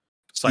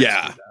sites.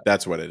 Yeah,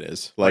 that's what it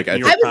is. Like I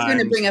was going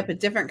to bring up a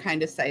different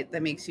kind of site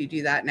that makes you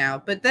do that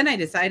now, but then I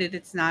decided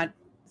it's not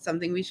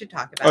something we should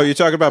talk about. Oh, you're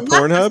talking about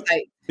Pornhub?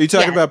 Are you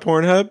talking about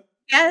Pornhub?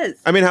 Yes.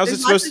 I mean, how's it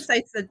supposed to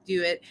sites that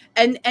do it,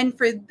 and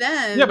for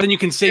them, yeah, but then you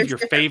can save your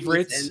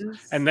favorites,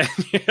 and then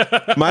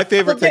my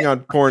favorite thing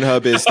on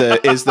Pornhub is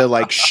the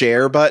like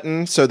share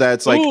button. So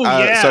that's like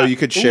so you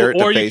could share it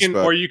to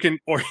Facebook,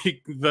 or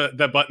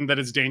the button that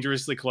is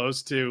dangerously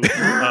close to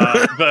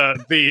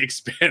the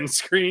expand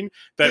screen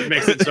that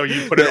makes it so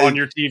you put it on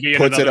your TV,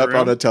 puts it up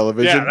on a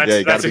television. Yeah,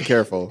 you got to be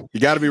careful. You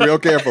got to be real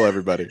careful,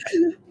 everybody.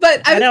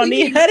 But I don't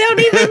even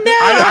know.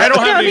 I don't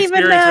have any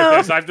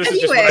experience with this. This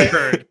is just what I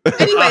heard.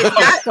 Anyway,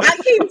 that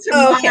came to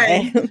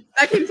mind.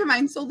 That came to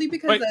mind solely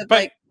because of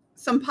like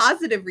some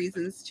positive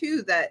reasons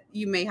too that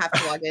you may have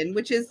to log in,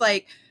 which is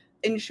like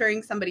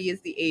ensuring somebody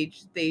is the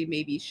age they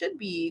maybe should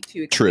be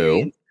to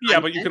experience. True. Yeah,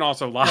 but you can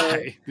also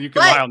lie. You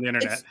can lie on the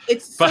internet.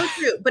 It's so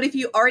true. But if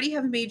you already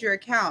have made your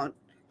account,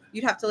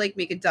 you'd have to like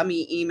make a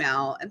dummy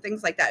email and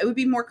things like that. It would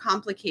be more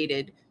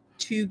complicated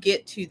to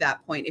get to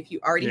that point if you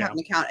already have an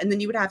account, and then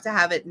you would have to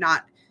have it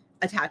not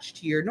attached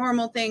to your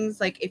normal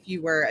things, like if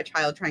you were a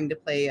child trying to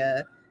play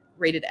a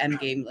rated M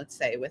game, let's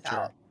say,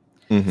 without.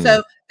 Sure. Mm-hmm.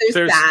 So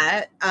there's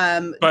that.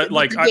 But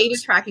like data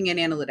tracking and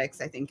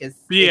analytics, I think is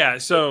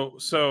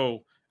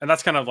so and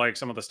that's kind of like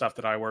some of the stuff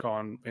that I work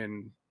on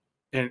in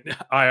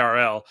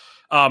IRL.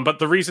 But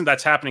the reason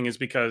that's happening is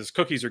because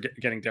cookies are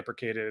getting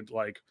deprecated,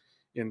 like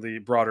in the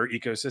broader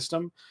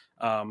ecosystem,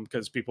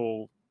 because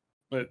people.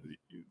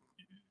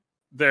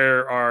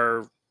 There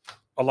are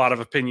a lot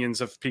of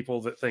opinions of people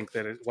that think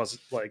that it was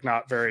like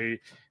not very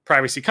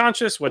privacy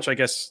conscious, which I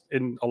guess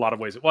in a lot of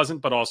ways it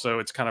wasn't, but also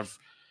it's kind of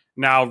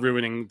now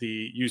ruining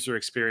the user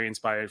experience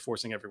by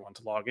forcing everyone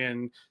to log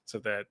in so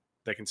that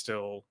they can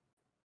still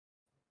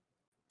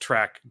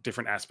track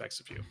different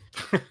aspects of you.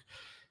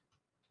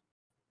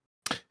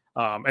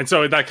 And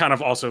so that kind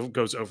of also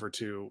goes over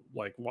to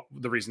like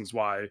the reasons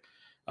why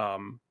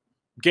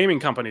gaming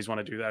companies want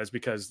to do that is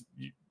because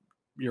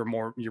you're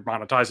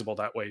monetizable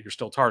that way. You're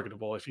still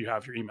targetable if you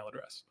have your email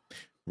address.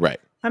 Right.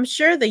 I'm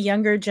sure the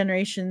younger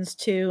generations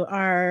too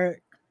are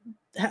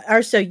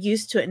so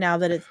used to it now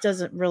that it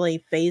doesn't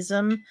really faze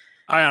them.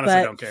 I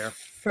honestly don't care.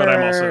 But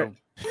I'm also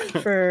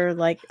for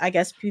like, I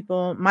guess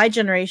people my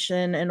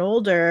generation and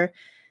older,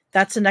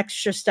 that's an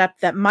extra step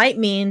that might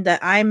mean that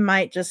I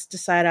might just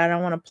decide I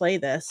don't want to play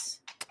this.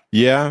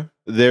 Yeah,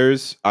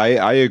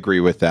 I agree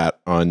with that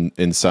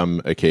in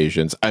some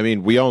occasions. I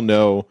mean, we all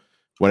know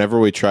whenever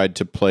we tried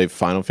to play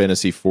Final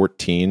Fantasy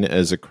 14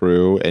 as a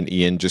crew and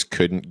Ian just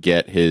couldn't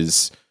get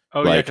his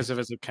because of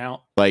his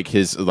account.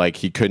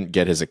 He couldn't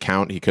get his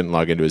account, he couldn't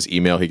log into his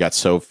email. He got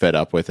so fed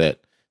up with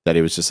it that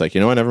he was just like,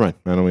 you know what, never mind.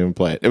 I don't even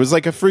play it. It was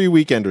like a free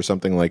weekend or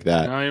something like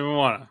that. I don't even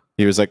want to.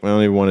 He was like, I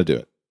don't even want to do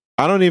it.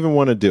 I don't even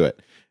want to do it.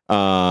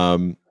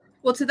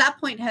 Well, to that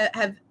point,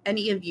 have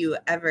any of you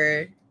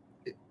ever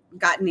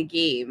gotten a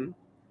game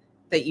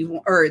that you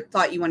or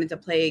thought you wanted to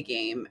play a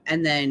game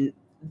and then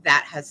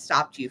that has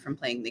stopped you from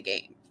playing the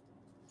game?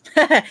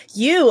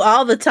 You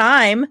all the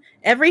time.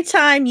 Every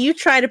time you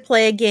try to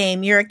play a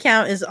game, your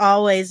account is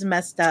always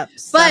messed up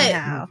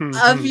somehow. But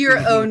of your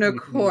own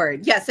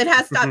accord. Yes, it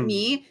has stopped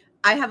me.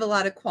 I have a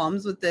lot of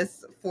qualms with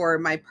this for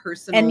my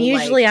personal. And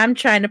usually I'm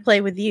trying to play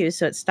with you,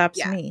 so it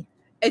stops me.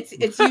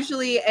 It's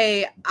usually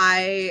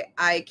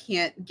I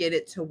can't get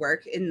it to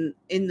work in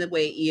the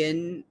way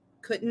Ian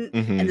couldn't,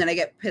 and then I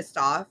get pissed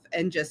off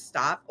and just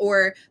stop,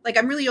 or like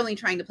I'm really only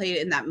trying to play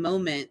it in that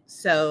moment,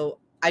 so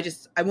I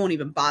won't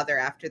even bother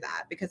after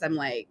that because I'm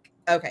like,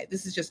 okay,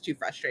 this is just too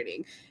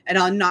frustrating, and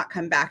I'll not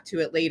come back to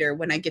it later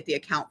when I get the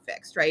account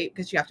fixed, right?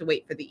 Because you have to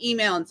wait for the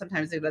email, and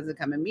sometimes it doesn't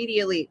come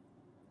immediately.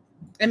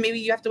 And maybe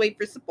you have to wait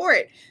for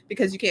support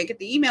because you can't get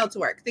the email to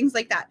work, things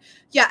like that.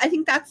 Yeah, I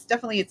think that's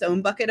definitely its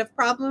own bucket of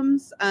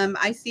problems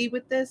I see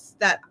with this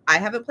that I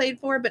haven't played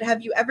for. But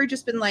have you ever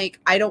just been like,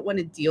 I don't want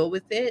to deal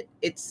with it.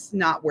 It's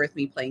not worth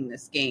me playing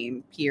this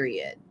game,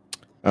 period.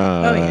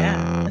 Oh,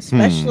 yeah.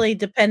 Especially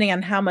depending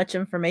on how much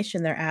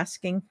information they're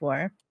asking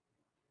for.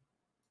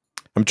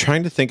 I'm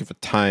trying to think of a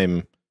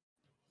time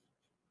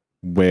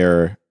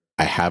where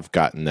I have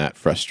gotten that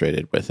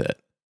frustrated with it.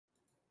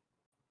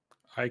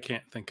 I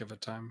can't think of a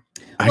time.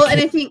 Well, and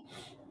I think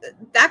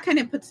that kind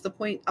of puts the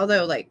point,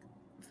 although like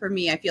for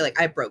me, I feel like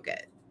I broke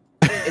it.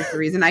 It's the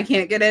reason I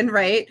can't get in,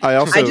 right?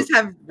 I just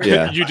have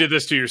you did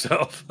this to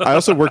yourself. I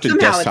also worked in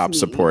desktop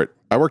support.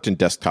 I worked in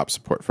desktop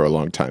support for a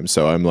long time,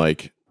 so I'm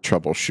like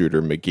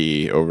troubleshooter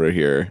McGee over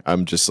here.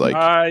 I'm just like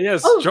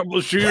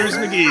troubleshooters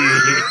McGee.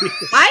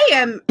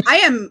 I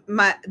am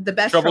the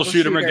best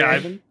troubleshooter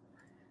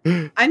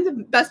McGivin. I'm the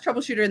best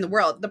troubleshooter in the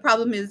world. The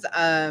problem is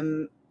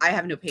I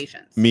have no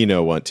patience. Me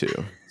no want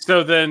to.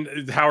 So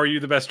then how are you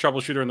the best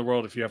troubleshooter in the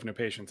world if you have no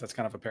patience? That's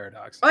kind of a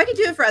paradox. Oh, I can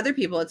do it for other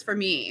people. It's for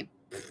me.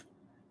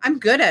 I'm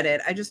good at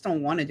it. I just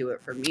don't want to do it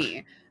for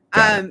me.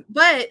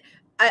 But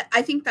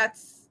I think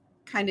that's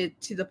kind of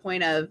to the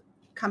point of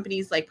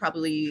companies like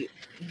probably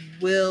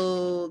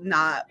will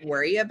not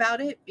worry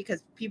about it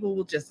because people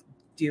will just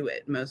do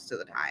it most of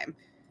the time.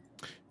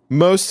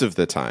 Most of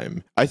the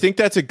time. I think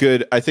that's a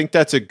good I think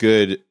that's a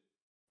good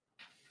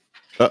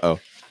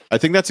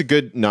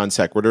non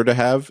sequitur to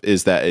have,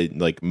 is that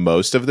like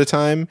most of the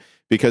time,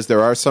 because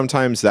there are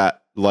sometimes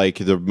that like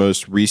the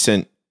most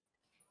recent,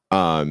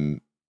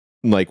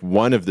 like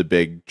one of the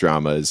big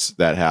dramas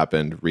that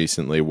happened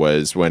recently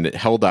was when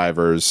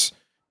Helldivers,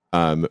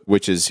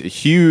 which is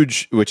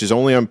huge, which is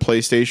only on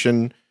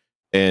PlayStation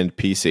and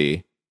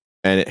PC,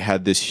 and it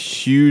had this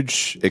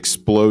huge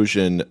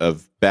explosion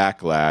of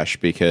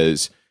backlash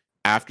because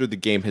after the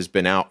game has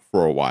been out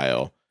for a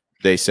while,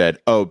 they said,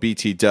 "Oh,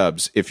 BT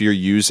dubs, if you're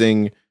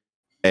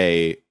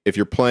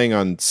playing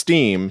on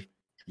Steam,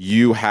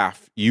 you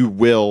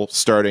will,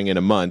 starting in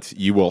a month,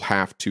 you will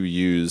have to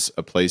use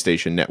a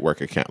PlayStation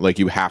Network account. Like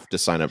you have to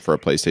sign up for a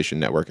PlayStation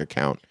Network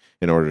account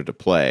in order to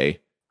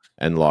play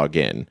and log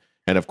in."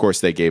 And of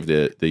course they gave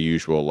the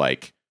usual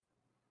like,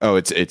 oh,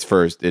 it's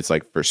for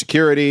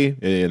security,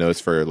 it's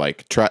for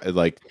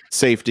like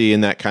safety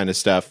and that kind of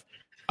stuff.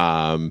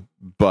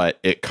 But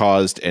it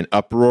caused an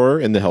uproar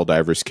in the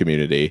Helldivers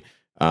community.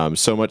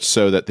 So much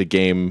so that the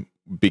game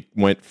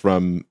went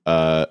from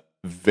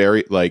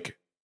very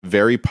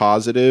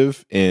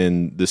positive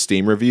in the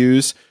Steam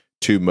reviews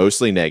to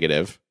mostly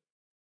negative,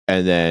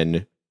 and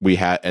then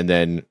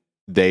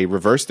they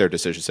reversed their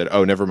decision, said,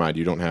 "Oh, never mind,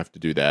 you don't have to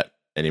do that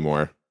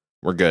anymore.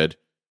 We're good.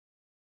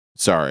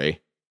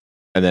 Sorry."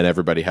 And then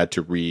everybody had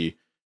to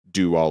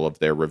redo all of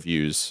their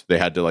reviews. They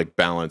had to like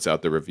balance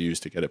out the reviews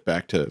to get it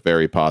back to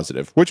very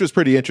positive, which was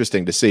pretty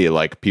interesting to see.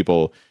 Like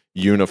people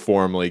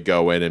uniformly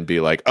go in and be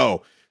like,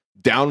 "Oh,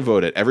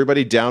 downvote it.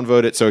 Everybody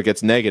downvote it so it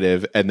gets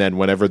negative." And then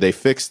whenever they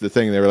fixed the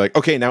thing, they were like,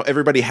 "Okay, now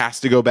everybody has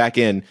to go back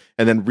in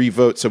and then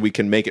revote so we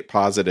can make it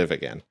positive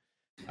again."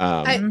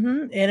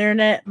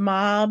 Internet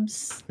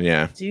mobs.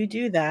 Yeah.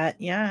 Do that.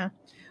 Yeah.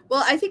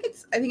 Well, I think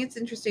it's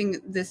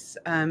interesting, this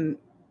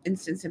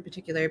instance in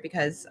particular,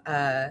 because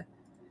the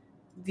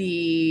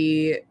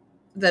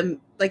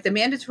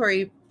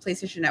mandatory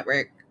PlayStation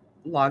Network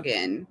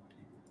login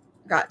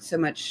got so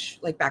much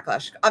like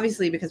backlash,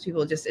 obviously, because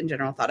people just in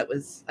general thought it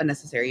was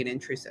unnecessary and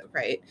intrusive,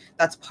 right?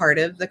 That's part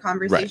of the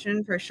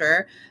conversation, for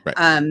sure.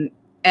 Right.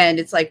 And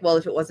it's like, well,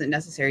 if it wasn't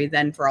necessary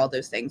then for all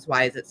those things,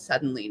 why is it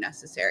suddenly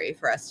necessary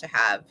for us to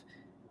have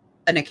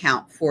an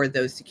account for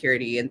those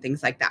security and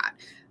things like that?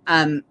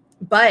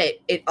 But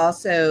it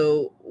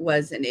also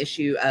was an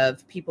issue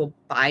of people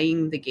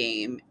buying the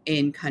game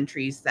in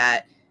countries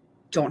that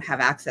don't have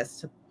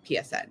access to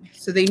PSN.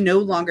 So they no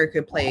longer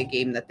could play a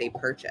game that they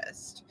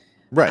purchased.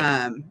 Right.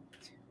 I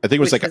think it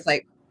was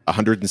like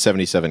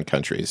 177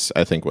 countries,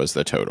 I think was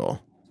the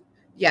total.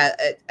 Yeah,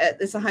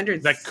 it's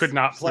 100 that could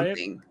not play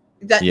something.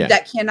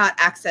 That cannot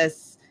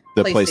access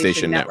the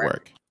PlayStation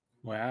Network.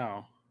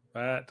 Wow.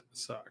 That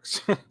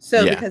sucks.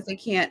 So because they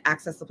can't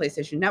access the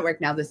PlayStation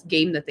Network, now this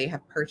game that they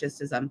have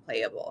purchased is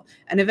unplayable.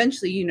 And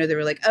eventually, they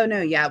were like, oh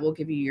no, yeah, we'll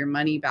give you your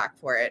money back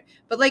for it.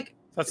 But like,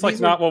 that's like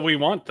not what we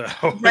want though.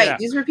 Right. Yeah.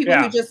 These were people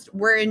who just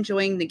were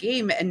enjoying the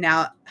game and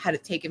now had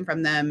it taken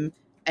from them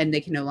and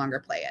they can no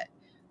longer play it.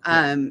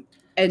 And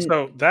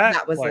so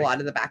that was like, a lot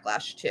of the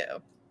backlash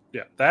too.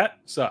 Yeah, that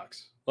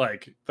sucks.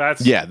 Like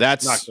that's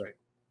not great.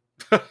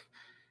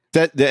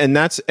 And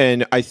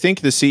I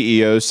think the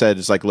CEO said,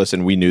 it's like,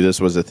 listen, we knew this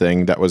was a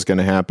thing that was going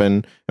to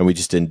happen and we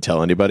just didn't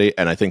tell anybody.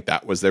 And I think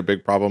that was their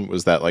big problem,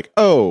 was that like,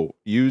 oh,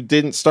 you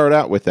didn't start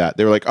out with that.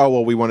 They were like, oh,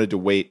 well, we wanted to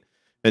wait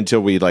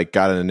until we like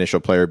got an initial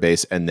player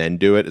base and then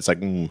do it. It's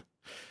like, that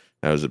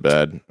was a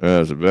bad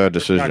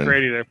decision. Not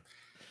great either.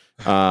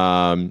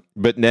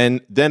 But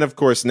then of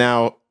course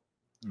now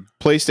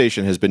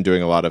PlayStation has been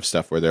doing a lot of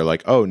stuff where they're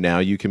like, oh, now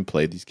you can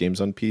play these games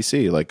on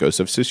PC. Like Ghost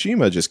of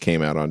Tsushima just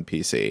came out on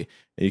PC.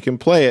 And you can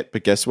play it,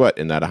 but guess what?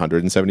 In that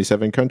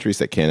 177 countries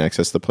that can't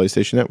access the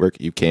PlayStation Network,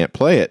 you can't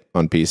play it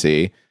on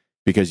PC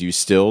because you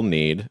still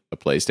need a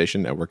PlayStation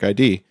Network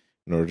ID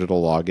in order to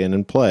log in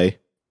and play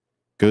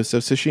Ghost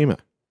of Tsushima.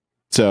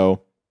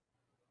 So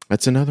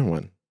that's another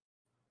one.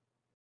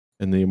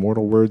 In the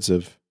immortal words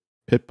of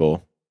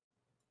Pitbull,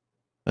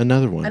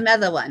 another one.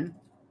 Another one.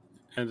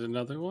 And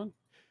another one?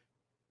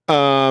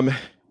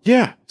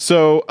 Yeah.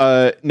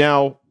 So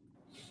now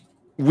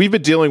we've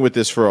been dealing with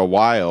this for a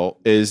while.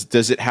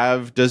 Does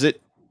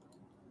it,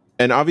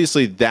 and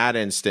obviously that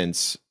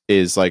instance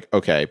is like,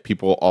 okay,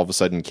 people all of a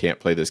sudden can't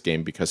play this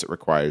game because it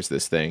requires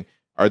this thing.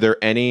 Are there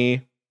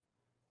any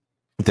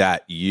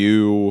that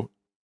you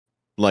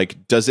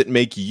like, does it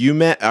make you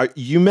mad? Are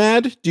you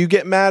mad? Do you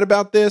get mad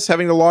about this,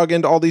 having to log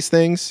into all these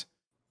things?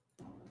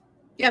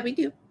 Yeah, we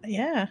do.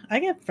 Yeah, I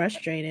get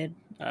frustrated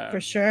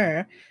for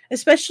sure.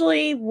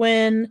 Especially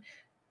when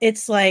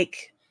it's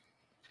like,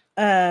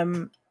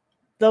 there'll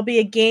be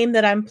a game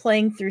that I'm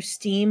playing through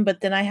Steam,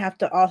 but then I have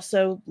to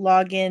also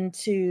log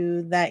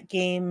into that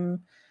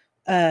game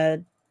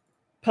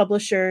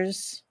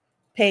publisher's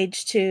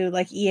page too.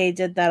 Like EA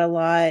did that a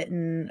lot,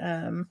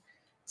 and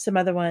some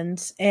other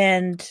ones.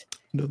 And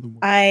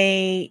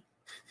I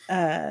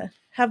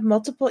have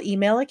multiple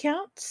email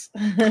accounts.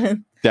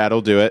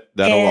 That'll do it.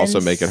 That'll also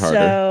make it harder.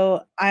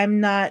 So I'm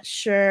not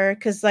sure,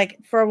 because like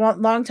for a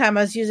long time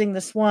I was using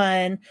this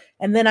one,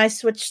 and then I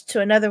switched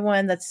to another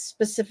one that's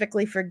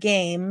specifically for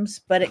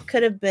games, but it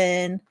could have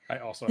been. I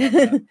also have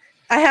that.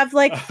 I have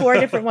like 4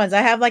 different ones.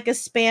 I have like a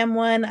spam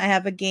one, I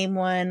have a game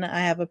one, I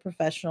have a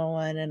professional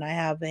one, and I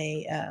have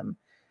a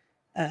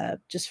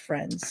just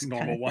friends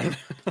normal one.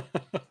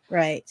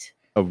 Right.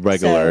 A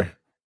regular.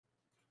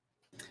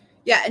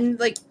 Yeah, and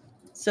like.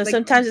 So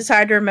sometimes it's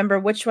hard to remember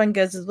which one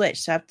goes with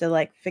which. So I have to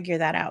like figure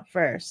that out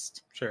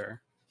first.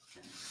 Sure.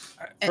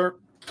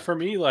 For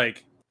me,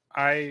 like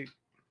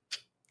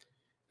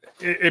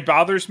it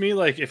bothers me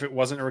like if it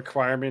wasn't a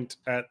requirement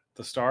at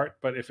the start,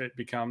 but if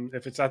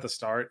it's at the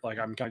start, like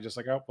I'm kind of just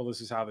like, oh well,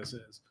 this is how this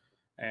is,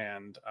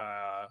 and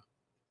I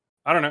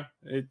don't know.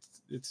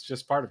 It's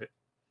just part of it.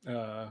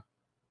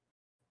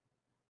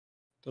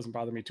 Doesn't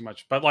bother me too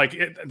much, but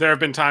like there have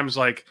been times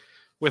like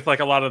with like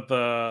a lot of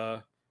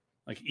the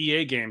like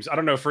EA games. I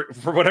don't know, for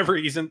whatever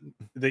reason,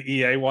 the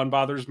EA one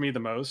bothers me the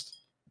most.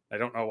 I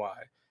don't know why.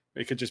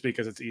 It could just be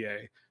because it's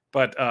EA,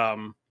 but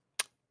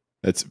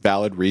that's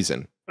valid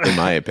reason in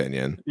my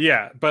opinion.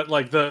 Yeah, but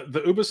like the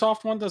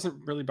Ubisoft one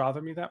doesn't really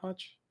bother me that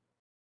much,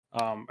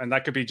 and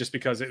that could be just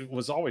because it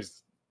was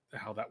always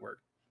how that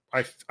worked.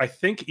 I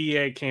think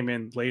EA came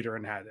in later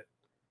and had it.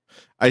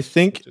 I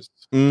think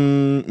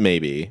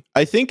maybe.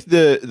 I think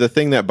the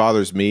thing that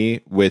bothers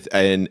me with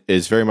and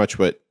is very much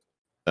what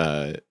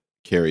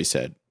Carrie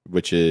said,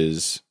 which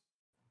is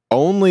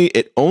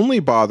it only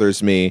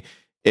bothers me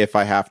if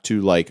I have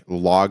to like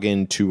log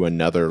into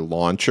another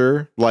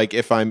launcher. Like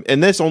if and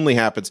this only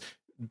happens,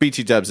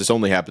 BT dubs, this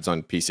only happens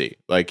on PC.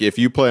 Like if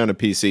you play on a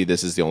PC,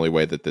 this is the only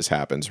way that this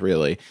happens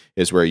really,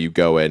 is where you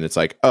go in, it's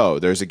like, oh,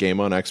 there's a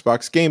game on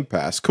Xbox Game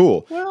Pass.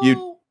 Cool.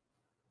 Well,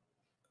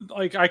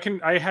 like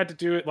I had to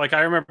do it. Like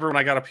I remember when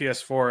I got a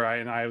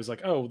PS4, and I was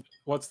like, oh,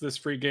 what's this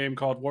free game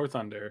called War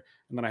Thunder?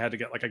 And then I had to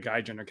get like a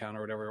Gaijin account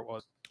or whatever it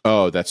was.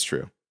 Oh, that's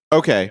true.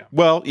 Okay. Yeah.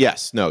 Well,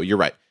 yes. No, you're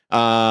right.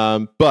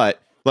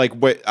 But like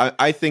what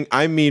I think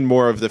I mean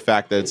more of the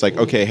fact that it's like,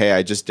 okay, hey,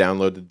 I just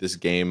downloaded this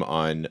game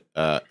on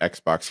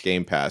Xbox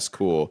Game Pass.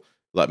 Cool.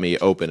 Let me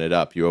open it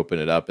up. You open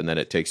it up, and then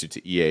it takes you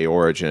to EA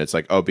Origin. It's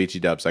like, oh, BT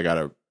Dubs,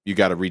 you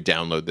gotta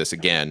re-download this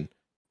again,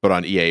 but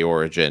on EA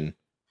Origin.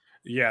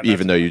 Yeah.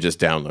 Even though you just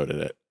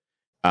downloaded it.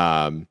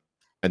 And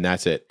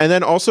that's it. And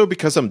then also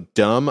because I'm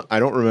dumb, I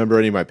don't remember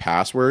any of my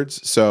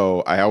passwords.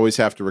 So I always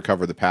have to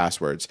recover the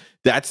passwords.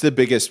 That's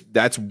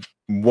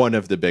one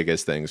of the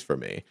biggest things for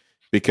me.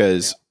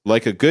 Because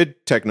like a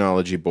good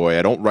technology boy,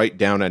 I don't write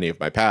down any of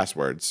my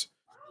passwords.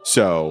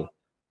 So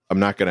I'm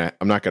not gonna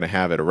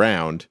have it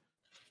around.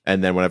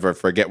 And then whenever I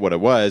forget what it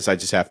was, I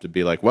just have to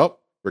be like, well,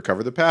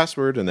 recover the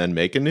password and then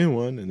make a new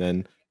one. And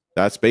then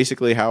that's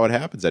basically how it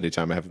happens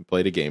anytime I haven't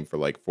played a game for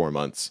like 4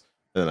 months.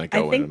 And then I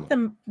go think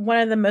one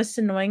of the most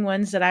annoying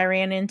ones that I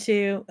ran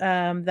into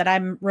that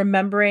I'm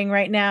remembering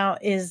right now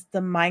is the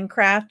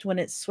Minecraft when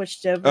it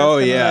switched over from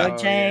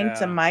Mojang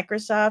to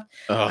Microsoft.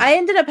 I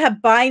ended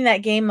up buying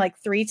that game like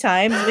 3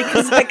 times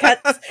because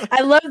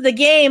I loved the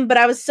game, but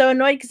I was so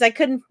annoyed because I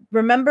couldn't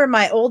remember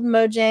my old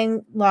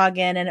Mojang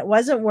login and it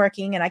wasn't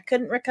working and I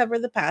couldn't recover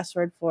the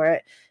password for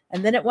it.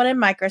 And then it went in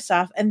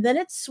Microsoft and then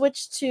it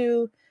switched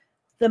to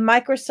the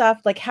Microsoft,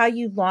 like how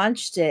you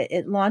launched it.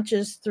 It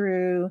launches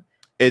through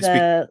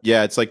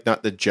it's like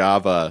not the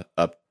Java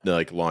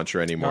launcher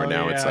anymore.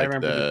 Now it's like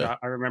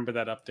I remember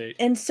that update.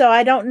 And so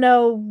I don't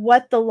know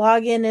what the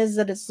login is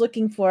that it's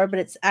looking for, but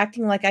it's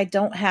acting like I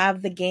don't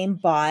have the game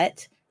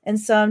bought. And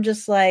so I'm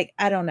just like,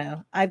 I don't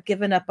know. I've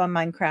given up on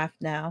Minecraft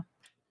now.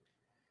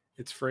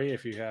 It's free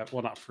if you have,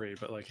 well, not free,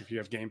 but like if you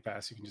have Game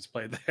Pass, you can just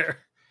play it there.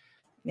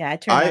 Yeah, I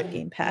turned off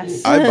Game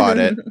Pass. I bought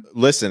it.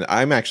 Listen,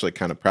 I'm actually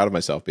kind of proud of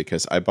myself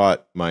because I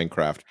bought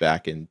Minecraft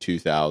back in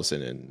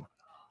 2000 and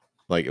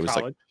like it was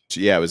college?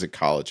 It was at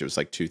college. It was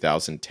like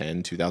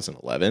 2010,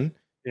 2011.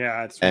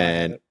 Yeah, it's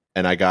and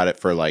I got it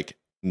for like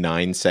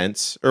 9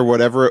 cents or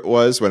whatever it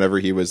was. Whenever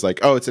he was like,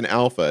 "Oh, it's an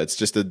alpha. It's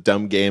just a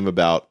dumb game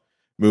about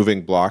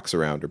moving blocks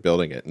around or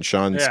building it." And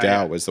Sean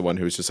Scow was the one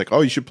who was just like,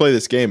 "Oh, you should play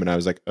this game." And I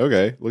was like,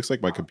 "Okay, looks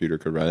like my computer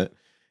could run it."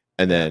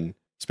 And then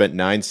spent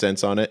 9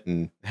 cents on it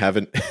and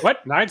haven't.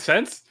 What? 9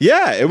 cents?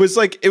 Yeah, it was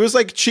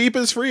like cheap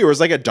as free. Or it was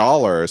like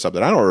 $1 or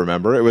something. I don't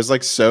remember. It was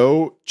like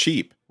so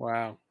cheap.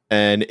 Wow.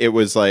 And it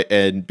was like,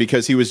 and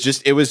because it was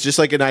just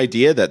like an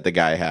idea that the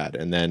guy had,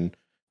 and then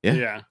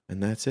and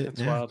that's it.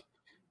 That's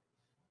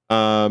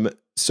wild.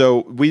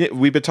 So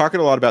we've been talking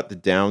a lot about the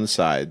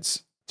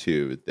downsides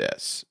to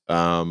this.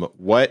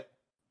 What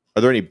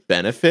are there any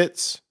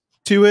benefits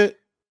to it?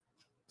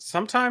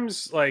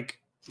 Sometimes I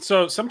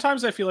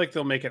feel like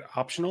they'll make it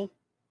optional,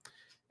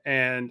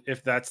 and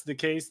if that's the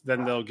case,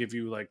 then they'll give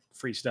you like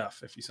free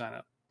stuff if you sign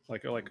up.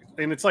 Like,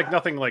 and it's like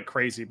nothing like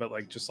crazy, but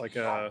like just like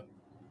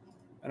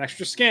an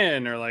extra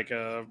skin or like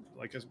a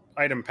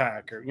item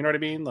pack, or you know what I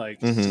mean? Like,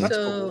 that's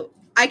cool.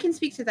 I can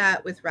speak to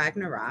that with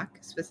Ragnarok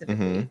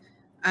specifically.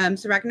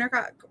 So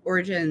Ragnarok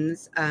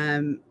Origins,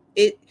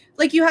 it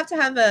like you have to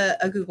have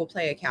a Google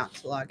Play account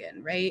to log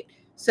in, right?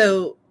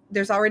 So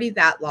there's already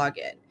that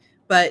login,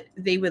 but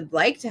they would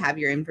like to have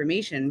your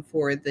information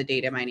for the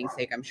data mining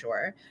sake, I'm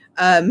sure.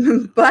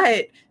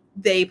 But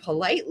they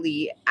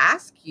politely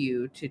ask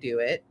you to do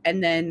it,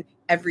 and then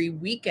every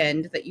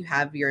weekend that you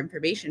have your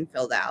information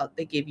filled out,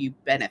 they give you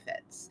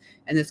benefits.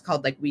 And it's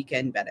called like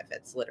weekend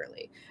benefits,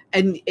 literally.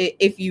 And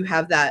if you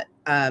have that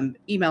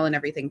email and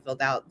everything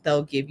filled out,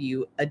 they'll give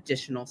you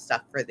additional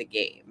stuff for the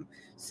game.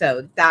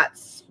 So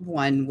that's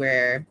one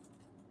where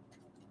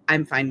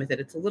I'm fine with it.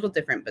 It's a little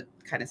different, but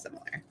kind of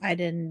similar. I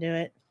didn't do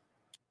it.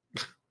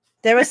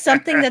 There was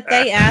something that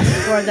they asked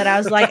for that I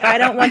was like, I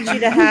don't want you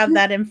to have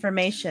that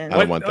information. I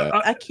don't want that.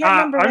 I can't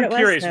remember what it was. I'm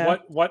curious,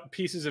 what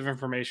pieces of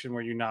information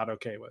were you not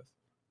okay with?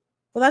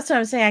 Well, that's what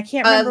I'm saying. I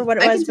can't remember what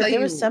it was, but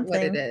there was something.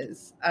 What it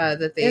is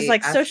that they it was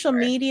like social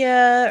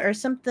media or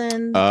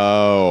something.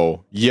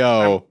 Oh,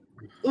 yo.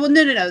 Well,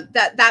 no.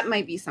 That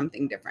might be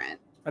something different.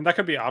 And that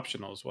could be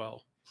optional as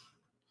well.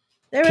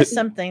 There was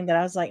something that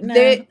I was like, no.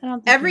 I don't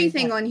think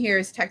everything on here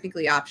is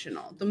technically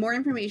optional. The more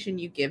information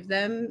you give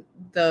them,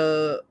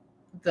 the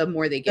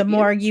more they give. The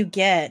more you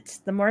get.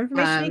 The more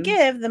information you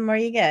give, the more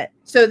you get.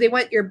 So they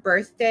want your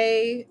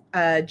birthday,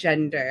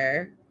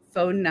 gender,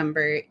 phone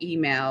number,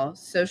 email,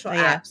 social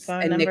apps,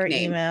 phone and number,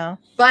 nickname. Email.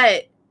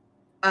 But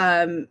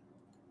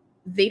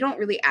they don't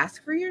really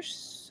ask for your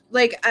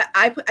like.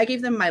 I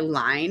gave them my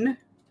Line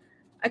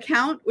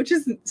account, which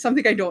is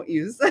something I don't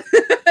use.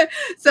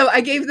 So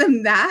I gave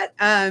them that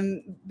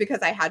because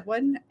I had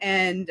one,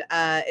 and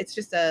it's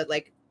just a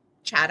like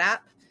chat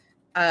app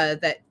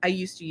that I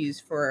used to use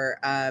for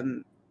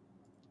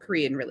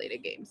Korean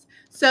related games.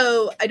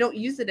 So I don't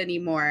use it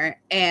anymore,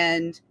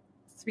 and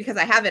it's because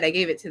I have it. I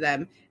gave it to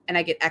them, and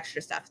I get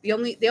extra stuff. They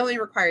only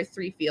require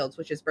 3 fields,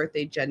 which is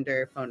birthday,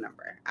 gender, phone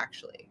number.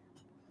 Actually,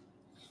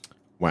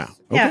 wow.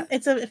 Okay. Yeah,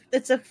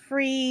 it's a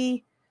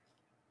free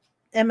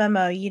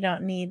MMO. You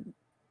don't need,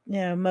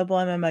 mobile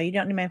MMO. You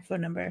don't need my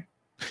phone number.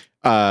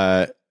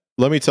 Let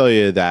me tell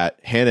you that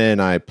Hannah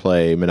and I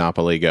play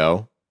Monopoly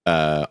Go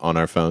on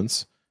our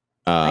phones.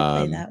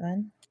 I play that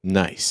one.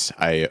 Nice.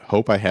 I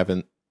hope I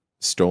haven't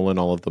stolen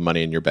all of the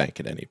money in your bank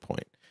at any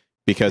point,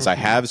 because I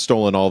have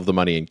stolen all of the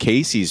money in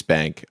Casey's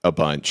bank a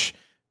bunch,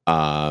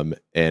 and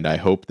I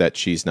hope that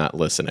she's not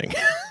listening.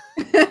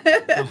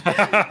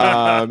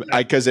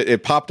 Because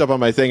it popped up on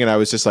my thing, and I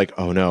was just like,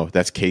 "Oh no,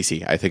 that's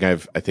Casey. I think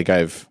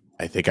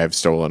I've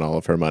stolen all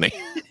of her money."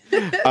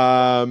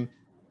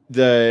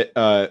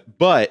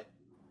 But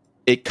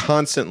it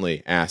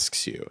constantly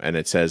asks you, and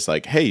it says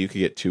like, "Hey, you could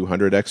get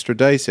 200 extra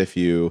dice if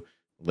you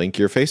link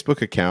your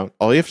Facebook account.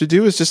 All you have to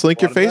do is just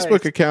link your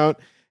Facebook account."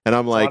 And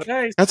I'm like,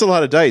 "That's a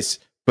lot of dice."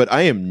 But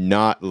I am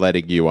not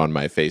letting you on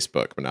my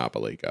Facebook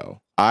Monopoly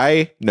Go.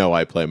 I know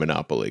I play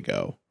Monopoly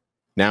Go.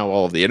 Now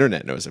all of the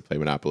internet knows I play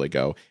Monopoly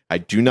Go. I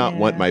do not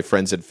want my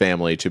friends and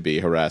family to be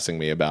harassing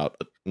me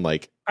about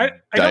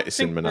dice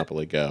and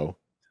Monopoly Go.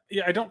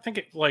 Yeah, I don't think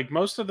it, like,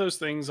 most of those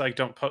things, like,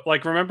 don't put,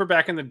 like, remember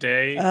back in the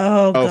day?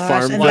 Oh gosh,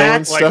 Farmville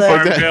and stuff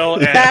like that.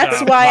 And,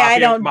 that's why I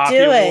don't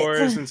Mafia do it.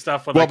 Wars and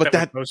stuff. But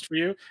that post for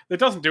you. It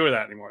doesn't do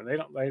that anymore.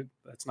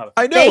 That's not.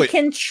 I know they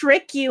can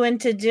trick you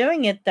into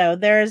doing it though.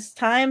 There's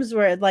times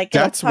where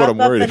that's it'll what I'm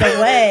pop worried up in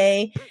a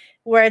way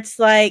where it's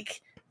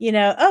like,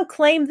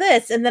 claim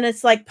this, and then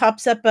it's like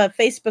pops up a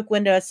Facebook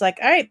window. It's like,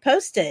 all right,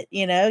 post it.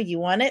 You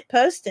want it,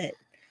 post it.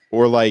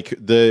 Or like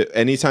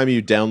anytime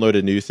you download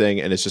a new thing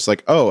and it's just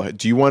like, oh,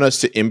 do you want us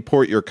to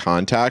import your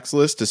contacts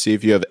list to see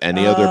if you have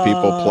any other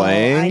people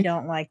playing? I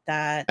don't like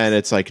that. And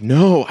it's like,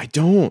 no, I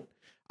don't.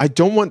 I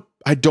don't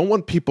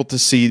want people to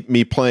see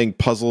me playing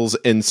puzzles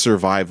in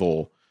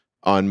survival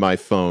on my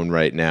phone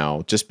right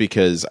now, just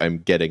because I'm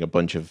getting a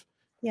bunch of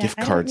gift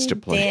cards to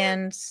play.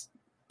 Dan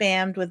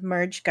spammed with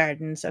Merge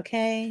Gardens,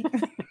 okay?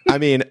 I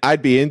mean,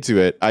 I'd be into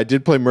it. I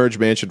did play Merge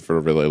Mansion for a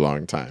really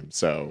long time,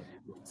 so.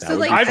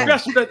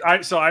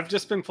 I've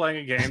just been playing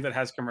a game that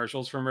has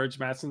commercials for Merge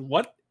Mansion.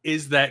 What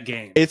is that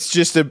game? It's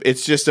just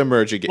a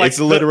merging game. It's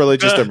literally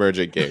just a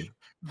merging game.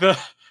 The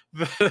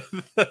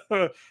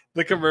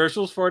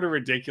commercials for it are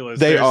ridiculous.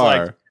 There's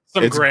like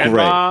some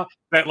grandma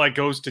that like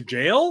goes to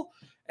jail,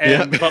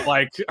 but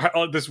like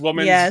this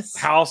woman's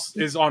house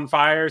is on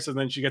fire, so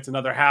then she gets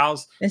another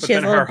house, and but she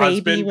has then a her baby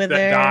husband with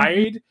that her.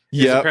 died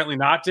is apparently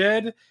not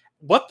dead.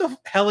 What the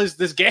hell is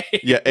this game?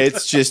 Yeah,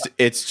 it's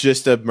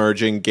just a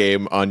merging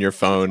game on your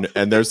phone,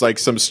 and there's like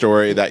some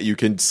story that you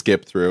can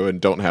skip through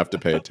and don't have to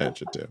pay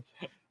attention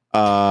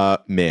to.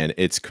 Man,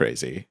 it's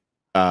crazy.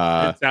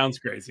 It sounds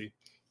crazy.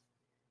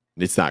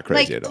 It's not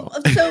crazy at all.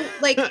 So,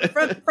 like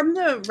from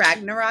the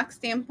Ragnarok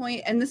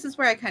standpoint, and this is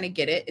where I kind of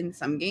get it in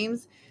some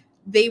games,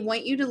 they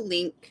want you to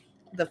link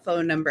the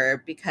phone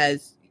number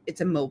because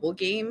it's a mobile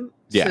game.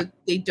 Yeah. So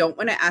they don't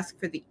want to ask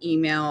for the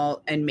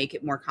email and make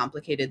it more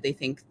complicated, they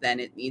think, than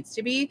it needs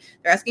to be.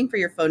 They're asking for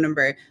your phone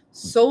number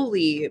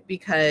solely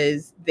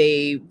because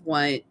they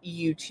want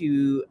you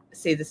to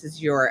say this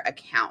is your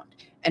account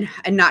and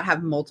not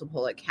have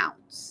multiple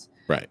accounts.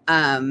 Right.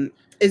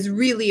 Is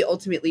really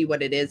ultimately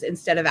what it is,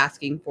 instead of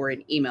asking for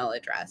an email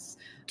address.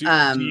 Do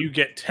you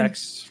get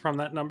texts from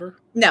that number?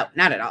 No,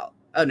 not at all.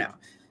 Oh no.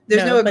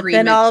 There's no agreement. But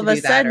then all of to a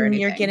do that or sudden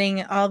anything. you're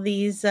getting all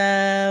these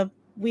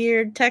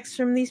weird texts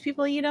from these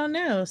people you don't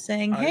know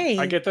saying, hey,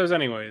 I get those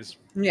anyways.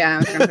 Yeah, I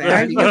was gonna say, I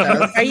already get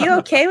those. Are you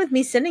okay with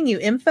me sending you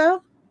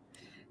info?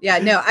 Yeah,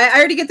 no, I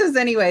already get those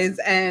anyways,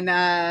 and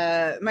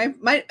I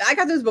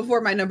got those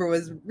before my number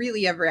was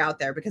really ever out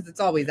there, because it's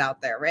always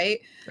out there, right?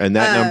 And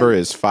that number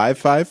is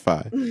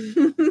 555.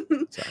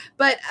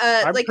 But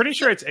I'm pretty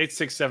sure it's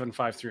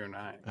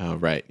 867-5309. Oh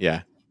right,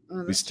 yeah.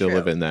 Oh, We still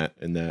live in that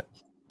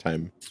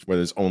time where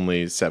there's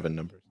only 7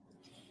 numbers.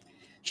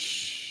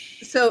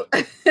 So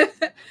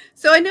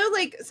so I know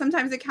like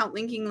sometimes account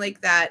linking like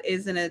that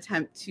is an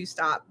attempt to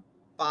stop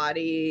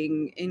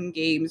botting in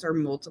games or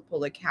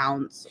multiple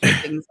accounts or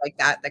things like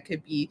that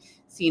could be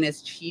seen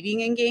as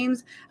cheating in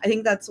games. I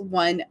think that's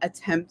one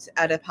attempt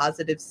at a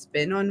positive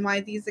spin on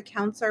why these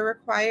accounts are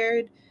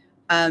required.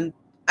 I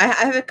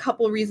have a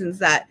couple reasons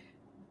that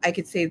I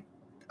could say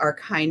are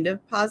kind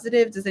of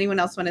positive. Does anyone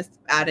else want to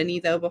add any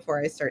though before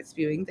I start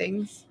spewing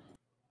things?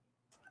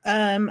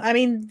 I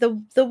mean,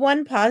 the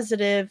one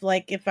positive,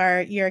 like if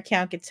your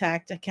account gets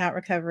hacked, makes account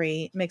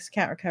recovery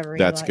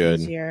that's a lot good.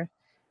 Easier.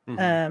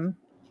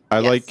 I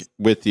like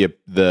with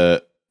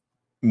the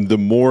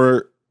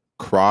more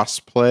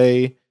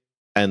cross-play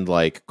and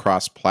like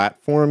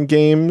cross-platform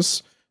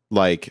games,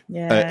 like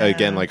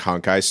again, like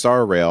Honkai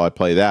Star Rail, I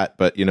play that.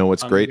 But you know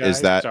what's great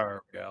is that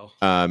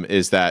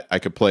I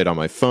could play it on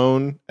my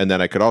phone, and then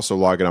I could also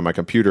log in on my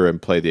computer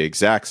and play the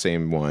exact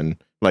same one,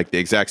 like the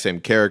exact same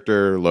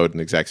character, load in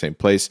the exact same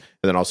place,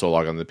 and then also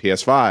log on the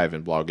PS5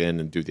 and log in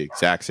and do the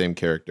exact same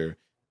character,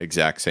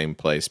 exact same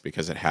place,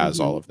 because it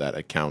has all of that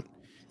account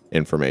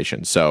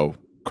information. So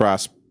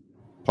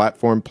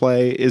cross-platform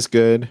play is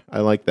good.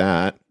 I like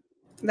that.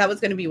 That was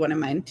going to be one of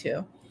mine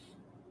too.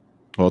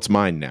 Well, it's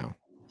mine now.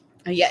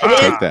 Yeah,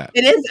 it is. That.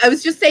 It is. I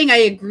was just saying I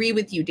agree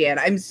with you, Dan.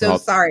 I'm so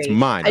sorry. It's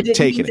mine. I didn't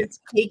mean to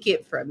take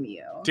it from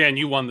you. Dan,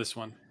 you won this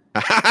one.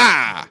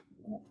 Right.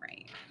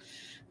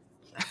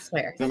 I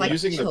swear. I'm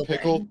using the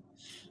pickle.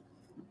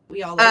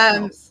 We all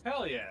like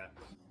hell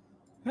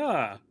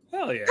yeah.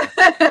 Hell yeah.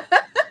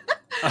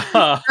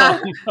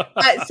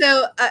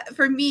 So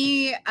for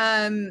me,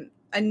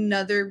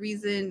 another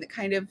reason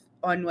kind of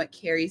on what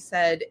Carrie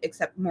said,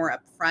 except more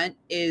upfront,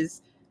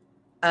 is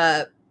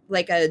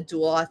like a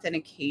dual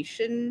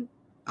authentication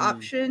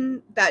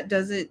option that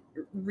doesn't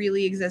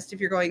really exist if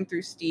you're going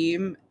through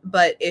Steam.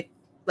 But if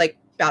like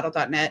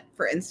Battle.net,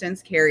 for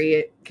instance,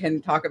 Carrie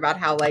can talk about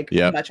how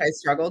much I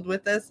struggled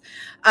with this.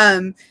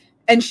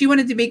 And she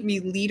wanted to make me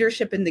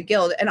leadership in the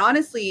guild. And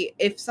honestly,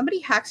 if somebody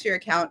hacks your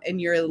account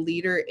and you're a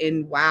leader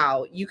in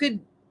WoW, you could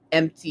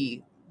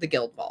empty the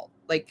guild vault.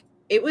 Like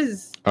it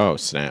was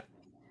snap.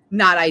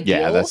 Not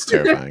ideal. Yeah, that's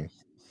terrifying.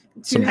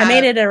 I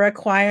made it a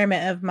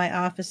requirement of my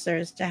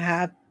officers to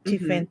have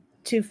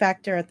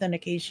two-factor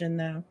authentication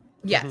though.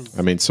 Yes.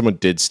 I mean, someone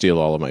did steal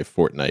all of my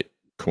Fortnite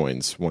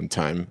coins one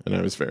time and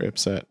I was very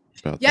upset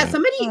about that.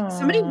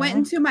 Somebody went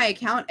into my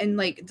account and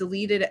like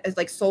deleted as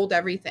like sold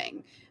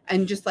everything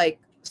and just like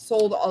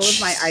sold all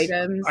of my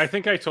items. I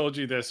think I told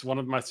you this. One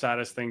of my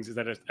saddest things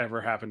that has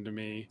ever happened to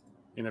me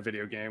in a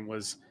video game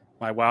was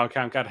my WoW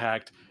account got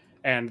hacked.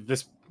 And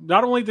this,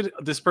 not only did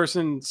this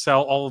person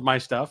sell all of my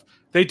stuff,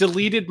 they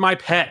deleted my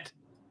pet.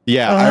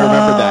 Yeah, I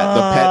remember that.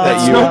 The pet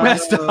that you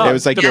messed up. It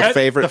was like your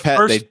favorite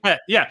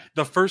pet. Yeah,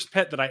 the first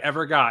pet that I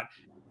ever got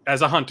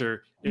as a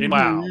hunter in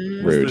WoW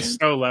was the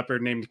snow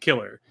leopard named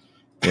Killer.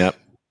 Yep.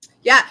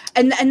 Yeah,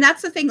 and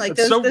that's the thing. Like,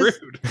 that's so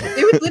rude.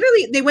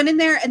 They went in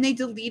there and they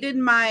deleted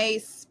my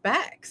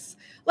specs.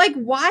 Like,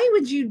 why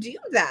would you do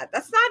that?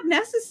 That's not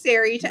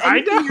necessary to.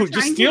 I know.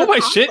 Just steal my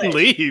shit and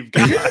leave.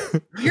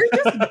 You're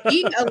just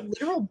being a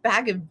literal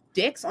bag of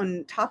dicks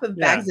on top of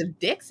bags of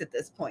dicks at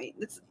this point.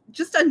 It's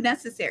just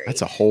unnecessary.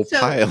 That's a whole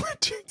pile of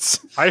dicks.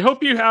 I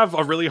hope you have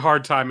a really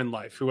hard time in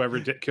life. Whoever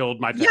killed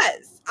my pet.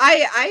 Yes,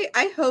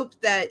 I hope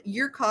that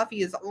your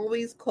coffee is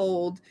always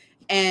cold.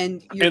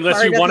 And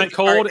unless you want it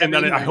cold, and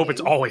then I hope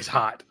it's always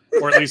hot,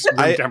 or at least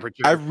room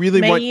temperature. I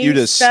really want you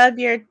to stub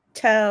your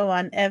toe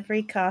on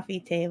every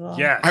coffee table.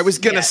 Yeah, I was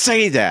gonna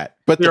say that,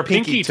 but your the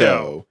pinky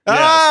toe. Yes.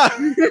 Ah!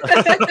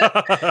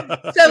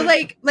 So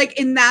like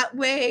in that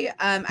way,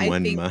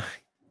 I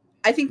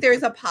think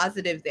there's a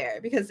positive there,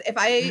 because if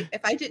I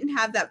didn't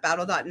have that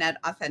Battle.net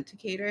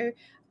authenticator,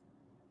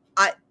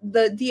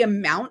 the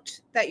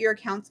amount that your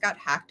accounts got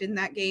hacked in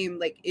that game,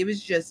 like it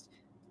was just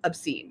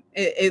obscene.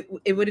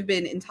 It would have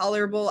been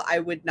intolerable. I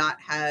would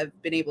not have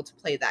been able to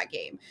play that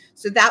game.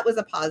 So that was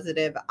a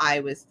positive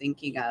I was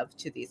thinking of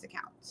to these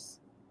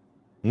accounts.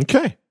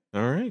 Okay.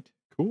 All right.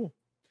 Cool.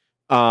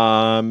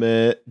 I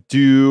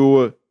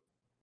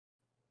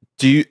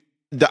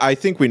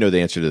think we know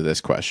the answer to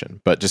this question,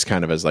 but just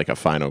kind of as like a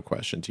final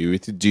question, do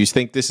you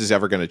think this is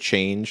ever going to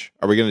change?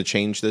 Are we going to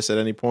change this at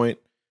any point?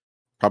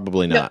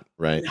 Probably not,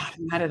 right?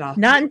 Not at all.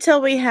 Not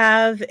until we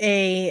have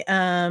a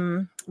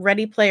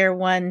Ready Player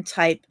One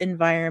type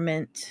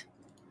environment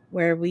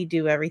where we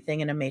do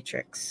everything in a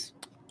matrix.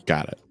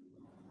 Got it.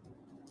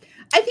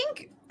 I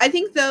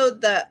think though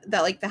that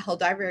like the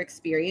Helldiver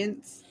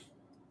experience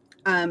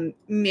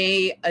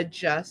may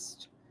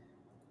adjust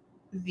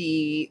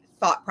the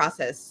thought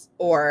process,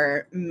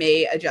 or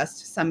may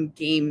adjust some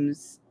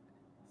games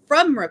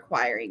from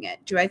requiring it.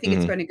 Do I think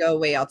it's going to go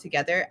away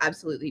altogether?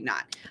 Absolutely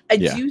not. I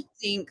do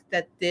think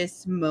that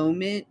this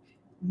moment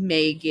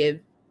may give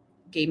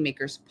game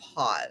makers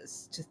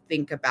pause to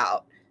think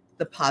about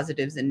the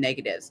positives and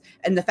negatives.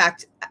 And the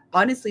fact,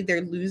 honestly,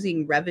 they're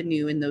losing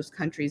revenue in those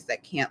countries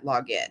that can't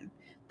log in.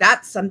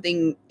 That's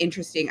something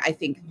interesting. I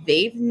think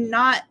they've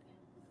not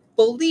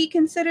fully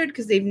considered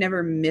because they've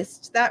never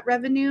missed that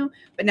revenue.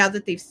 But now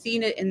that they've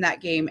seen it in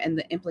that game and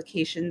the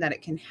implication that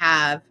it can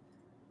have,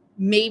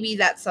 maybe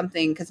that's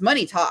something, because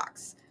money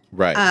talks,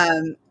 right?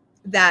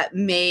 That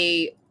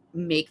may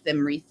make them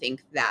rethink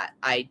that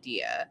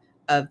idea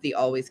of the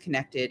always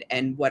connected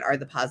and what are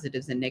the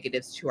positives and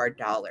negatives to our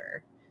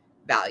dollar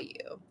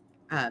value.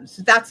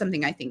 So that's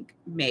something I think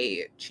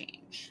may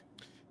change.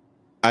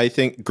 I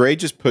think Gray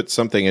just put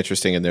something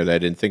interesting in there that I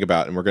didn't think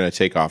about, and we're going to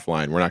take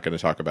offline. We're not going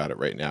to talk about it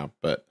right now,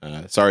 but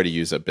sorry to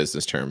use a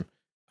business term.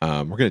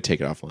 We're going to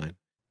take it offline.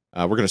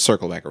 We're going to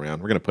circle back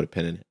around. We're going to put a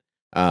pin in it.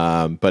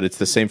 But it's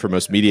the same for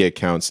most media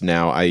accounts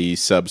now, i.e.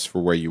 subs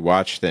for where you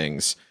watch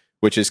things,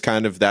 which is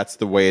kind of, that's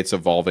the way it's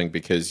evolving,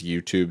 because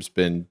YouTube's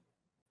been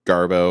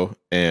garbo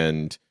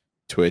and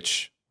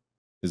Twitch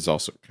is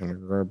also kind of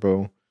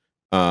garbo,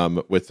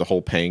 with the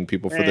whole paying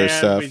people for their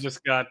stuff. We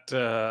just got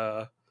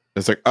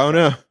it's like, oh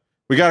no,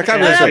 we got a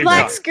copyright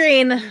black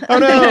screen. Oh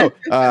no.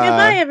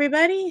 Goodbye,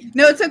 everybody.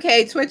 No, it's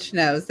okay. Twitch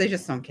knows. They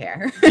just don't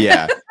care.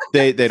 Yeah,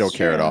 they don't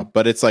care at all.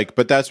 But it's like,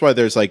 but that's why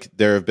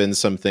there have been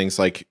some things,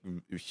 like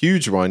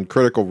huge one,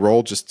 Critical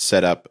Role just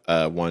set up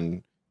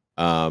one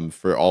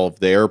for all of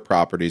their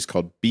properties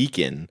called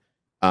Beacon.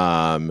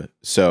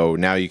 So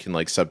now you can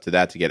like sub to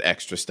that to get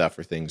extra stuff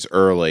or things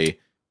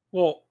early.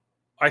 Well,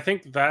 I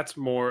think that's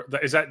more.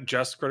 Is that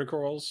just Critical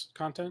Role's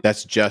content?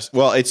 That's just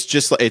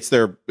it's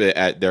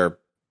their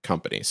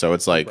company, so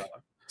it's like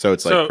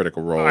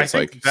Critical Role. I it's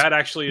think like that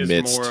actually is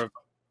midst. more of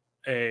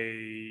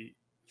a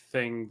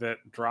thing that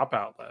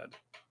Dropout led.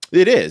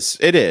 It is.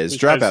 Because,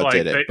 Dropout like,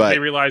 did it, they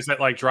realized that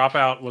like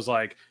Dropout was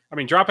like, I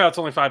mean, Dropout's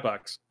only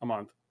 $5 a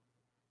month,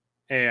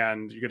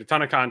 and you get a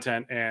ton of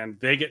content, and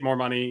they get more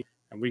money,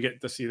 and we get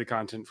to see the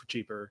content for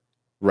cheaper.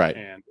 Right.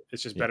 And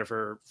it's just better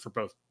for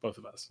both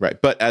of us.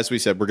 Right. But as we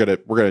said, we're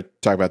gonna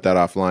talk about that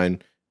offline.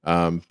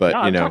 But no,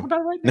 I'm talking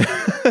about it right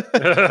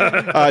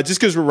now. Just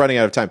because we're running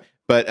out of time.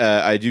 But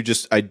I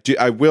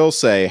will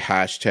say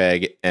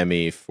hashtag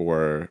Emmy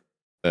for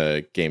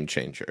Game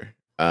Changer.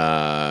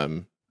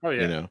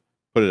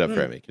 Put it up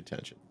for Emmy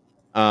contention.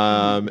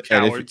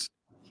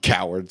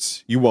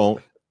 Cowards. You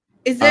won't.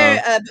 Is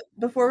there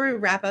before we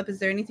wrap up, is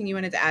there anything you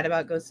wanted to add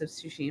about Ghost of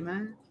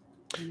Tsushima?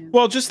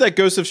 Well, just that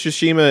Ghost of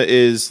Tsushima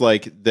is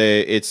like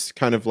it's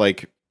kind of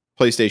like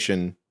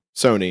PlayStation,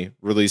 Sony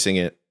releasing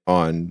it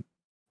on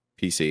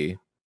PC,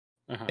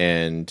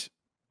 and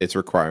it's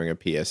requiring a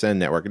PSN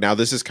network. Now,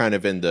 this is kind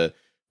of in the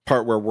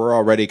part where we're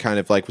already kind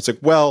of like, it's like,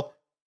 well,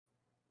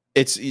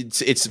 it's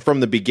from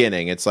the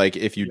beginning. It's like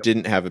if you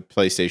didn't have a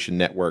PlayStation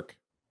Network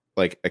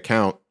like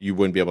account, you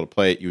wouldn't be able to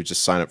play it. You would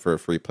just sign up for a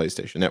free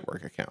PlayStation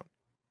Network account.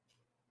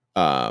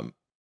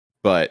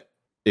 But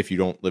if you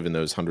don't live in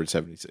those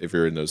 170, if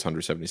you're in those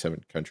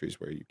 177 countries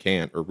where you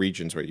can't, or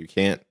regions where you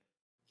can't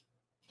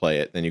play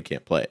it, then you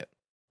can't play it.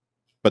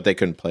 But they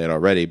couldn't play it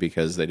already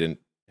because they didn't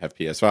have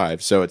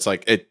PS5. So it's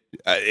like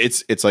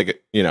it's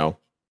like,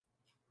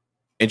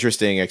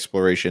 interesting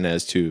exploration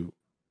as to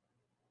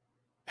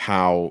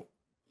how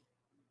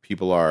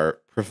people are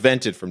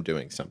prevented from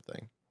doing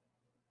something.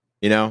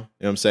 You know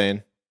what I'm saying?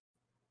 Does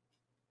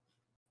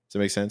that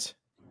make sense?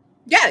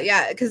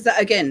 Yeah, because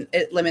again,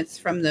 it limits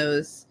from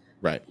those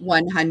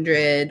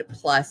 100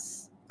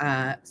 plus.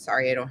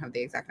 Sorry, I don't have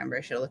the exact number.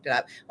 I should have looked it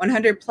up.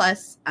 100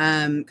 plus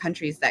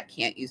countries that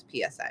can't use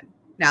PSN.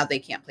 Now they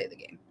can't play the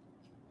game.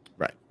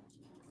 Right.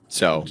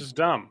 So just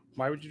dumb.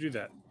 Why would you do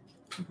that?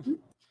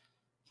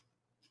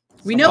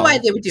 We know why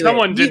they would do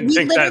Someone it. Someone didn't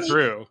think that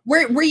through.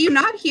 Were you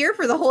not here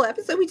for the whole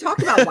episode? We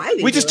talked about why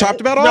they we just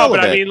talked about all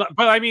of it.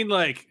 I mean,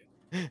 like,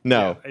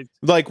 no,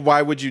 like,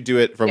 why would you do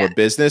it from a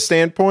business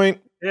standpoint?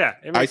 Yeah,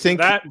 I think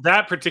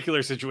that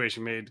particular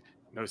situation made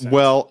no sense.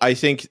 Well, I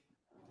think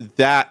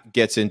that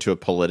gets into a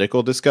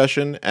political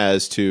discussion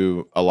as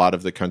to a lot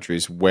of the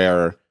countries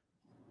where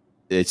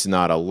it's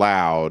not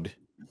allowed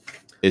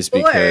is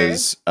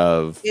because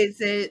of.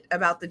 Is it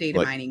about the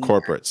data mining?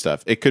 Corporate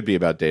stuff. It could be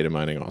about data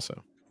mining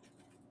also.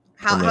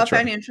 How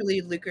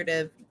financially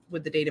lucrative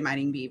would the data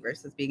mining be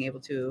versus being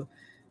able to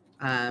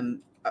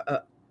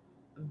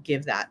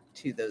give that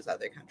to those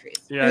other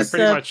countries? Yeah, Is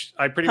I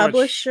pretty much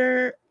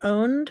publisher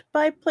owned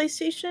by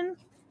PlayStation?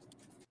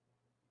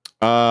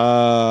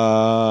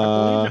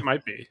 I believe it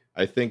might be.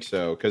 I think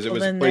so because it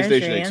was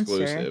PlayStation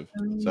exclusive.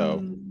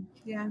 So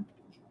yeah.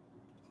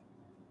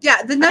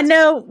 I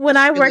know when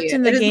I worked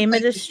in the game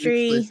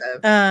industry,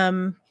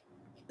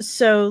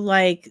 so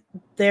like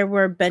there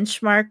were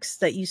benchmarks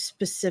that you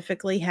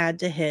specifically had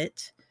to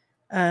hit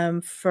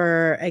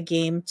for a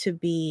game to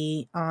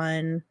be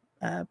on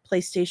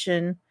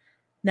PlayStation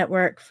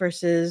Network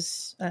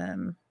versus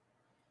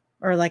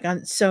or like on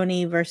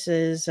Sony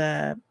versus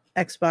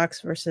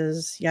Xbox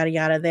versus yada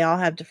yada. They all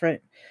have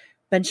different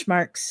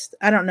benchmarks.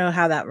 I don't know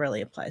how that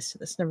really applies to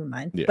this. Never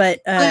mind. Yeah.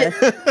 But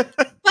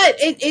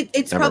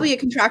it's probably a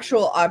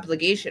contractual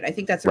obligation. I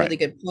think that's a really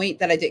good point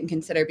that I didn't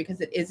consider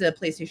because it is a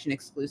PlayStation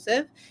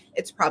exclusive.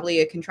 It's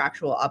probably a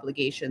contractual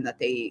obligation that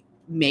they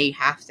may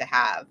have to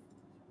have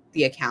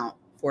the account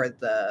for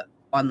the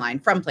online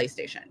from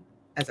PlayStation.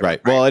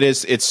 Well,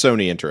 it's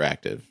Sony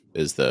Interactive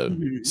is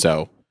the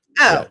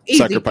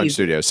Sucker Punch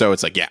Studio. So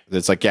it's like you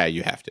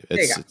have to.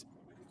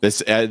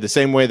 It's the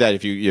same way that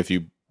if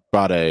you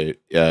bought a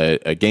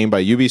game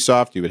by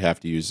Ubisoft, you would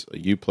have to use a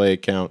Uplay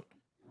account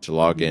to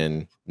log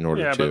in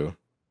order to.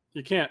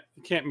 You can't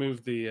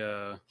move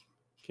the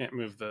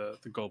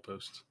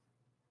goalpost.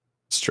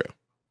 It's true.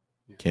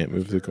 You can't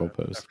move the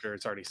goalpost after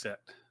it's already set,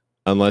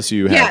 unless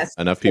you have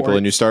enough people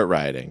and you start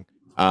rioting.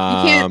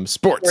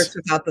 Sports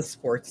without the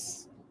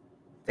sports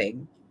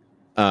thing.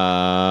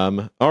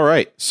 All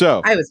right.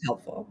 So I was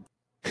helpful.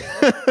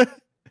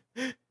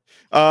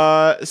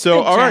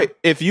 All right.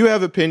 If you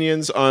have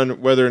opinions on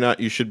whether or not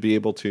you should be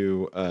able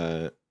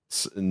to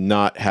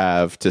not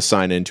have to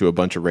sign into a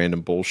bunch of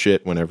random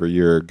bullshit whenever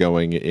you're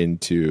going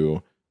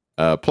into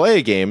play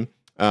a game,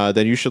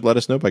 then you should let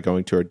us know by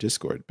going to our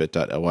Discord,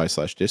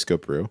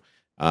 bit.ly/discobrew,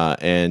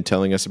 and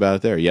telling us about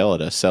it there. Yell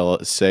at us.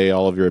 Say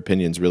all of your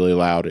opinions really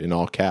loud in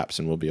all caps,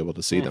 and we'll be able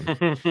to see them.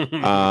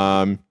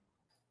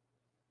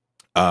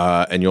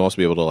 And you'll also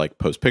be able to like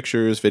post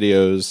pictures,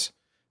 videos,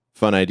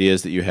 fun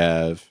ideas that you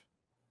have.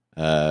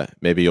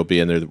 Maybe you'll be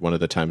in there one of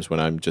the times when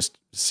I'm just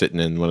sitting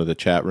in one of the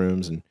chat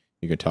rooms and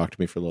you can talk to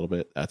me for a little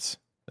bit. That's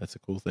a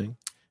cool thing.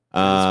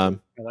 I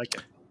like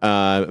it.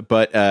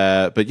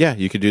 But yeah,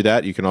 you can do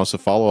that. You can also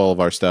follow all of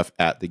our stuff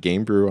at the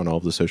GameBrew on all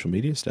of the social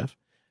media stuff.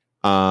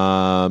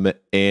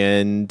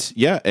 And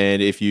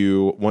if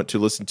you want to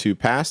listen to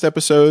past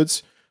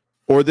episodes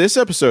or this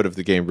episode of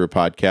the GameBrew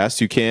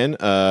Podcast, you can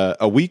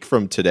a week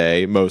from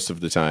today, most of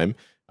the time.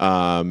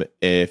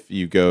 If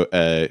you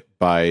go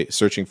by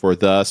searching for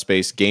the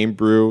space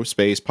GameBrew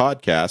space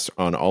podcast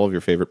on all of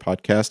your favorite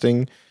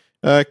podcasting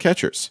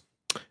catchers.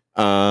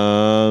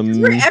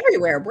 We're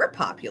everywhere. We're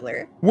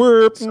popular.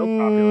 We're so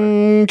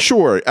popular.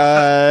 Sure.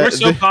 We're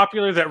so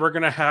popular that we're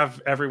gonna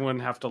have everyone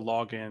have to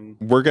log in.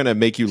 We're gonna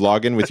make you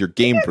log in with your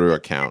GameBrew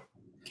account.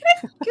 Can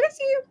I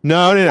see you?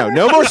 No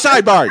more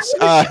sidebars.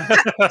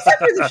 Except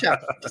for the show.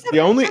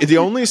 The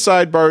only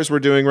sidebars we're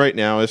doing right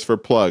now is for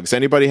plugs.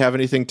 Anybody have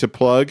anything to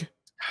plug?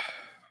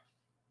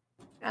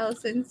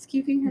 Allison's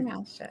keeping her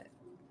mouth shut.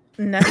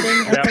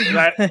 Nothing.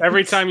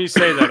 Every time you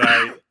say that,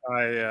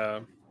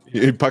 I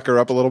you pucker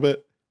up a little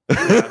bit.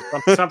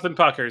 Something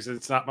puckers.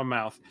 It's not my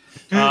mouth.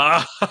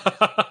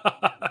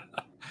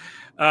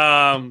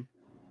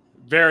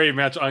 Very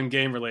much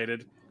on-game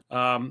related.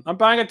 I'm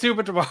buying a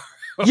tuba tomorrow.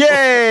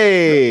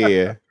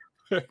 Yay!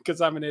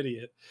 Because I'm an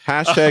idiot.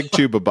 Hashtag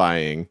tuba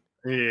buying.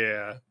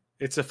 Yeah,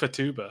 it's a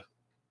fatuba.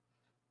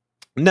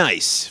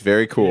 Nice.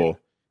 Very cool.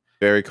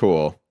 Very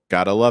cool.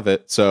 Gotta love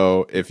it.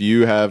 So if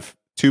you have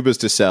tubas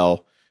to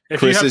sell,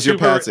 Chris is your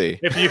patsy.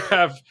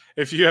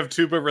 If you have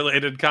tuba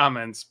related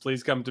comments,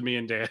 please come to me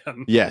and Dan.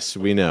 Yes,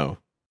 we know.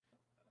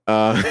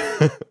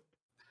 It's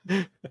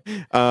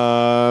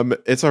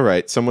all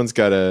right. Someone's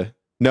got to.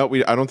 No,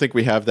 I don't think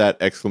we have that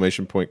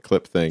exclamation point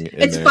clip thing.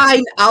 It's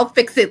fine. I'll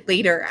fix it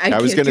later.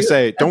 I was going to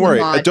say, don't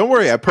worry. Don't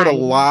worry. I put a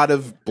lot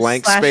of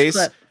blank space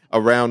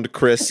around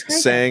Chris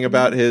saying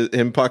about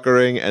him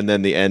puckering, and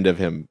then the end of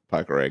him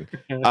puckering.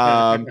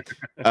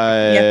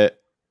 Carrie,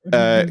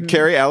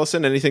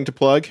 Allison, anything to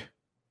plug?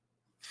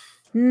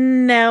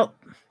 No.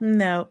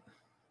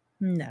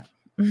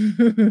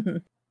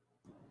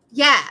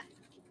 Yeah.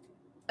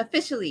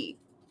 Officially.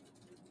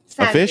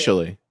 Saturday.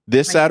 Officially.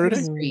 This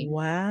Saturday?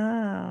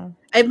 Wow.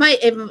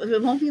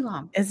 It won't be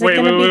long. Is it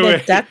going to be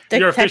the Duck Detective?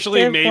 You're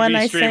officially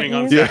maybe streaming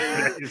on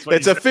Saturday.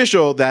 It's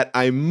official that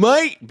I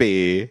might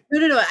be.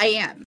 No, I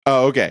am.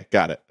 Oh, okay.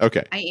 Got it.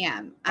 Okay. I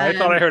am. I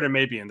thought I heard a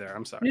maybe in there.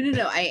 I'm sorry.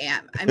 No, I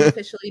am. I'm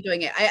officially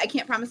doing it. I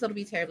can't promise it'll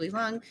be terribly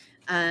long.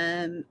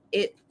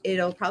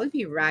 It'll probably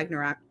be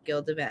Ragnarok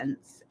Guild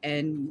events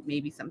and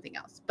maybe something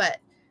else. But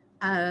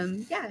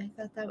I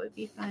thought that would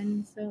be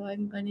fun. So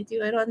I'm going to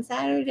do it on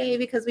Saturday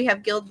because we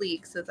have Guild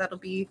League. So that'll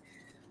be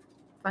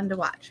fun to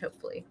watch,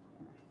 hopefully.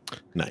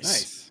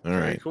 Nice. All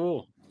Very right.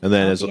 Cool. And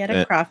then at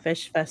a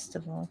crawfish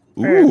festival.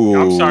 Ooh.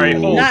 I'm sorry.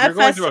 Not a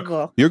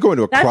festival. You're going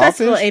to a Not crawfish?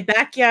 Festival, a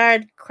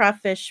backyard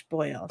crawfish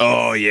boil.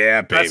 Oh,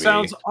 yeah, baby. That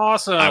sounds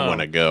awesome. I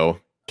want to go.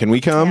 Can we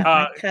come? Yeah,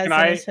 my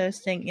cousin is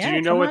hosting. Yeah, do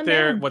you know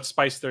what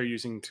spice they're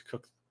using to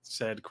cook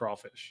said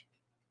crawfish?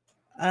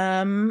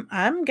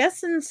 I'm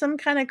guessing some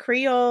kind of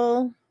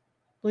Creole,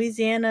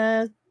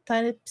 Louisiana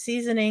kind of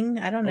seasoning.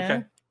 I don't know.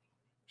 Okay.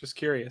 Just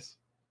curious.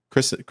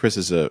 Chris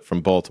is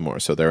from Baltimore,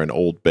 so they're an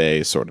Old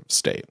Bay sort of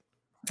state.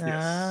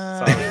 Yes.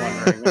 So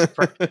I was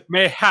wondering.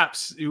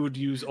 Mayhaps you would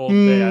use Old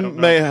Bay. I don't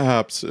know.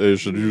 Mayhaps I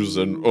should use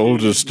an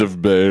oldest of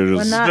bays.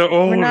 We're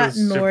not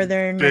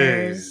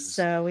northerners,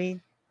 so we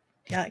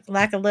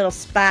lack a little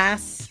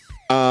spice.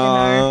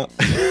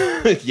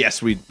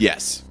 Yes,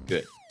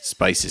 good.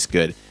 Spice is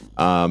good.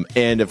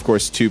 And of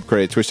course, Tube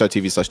Craze,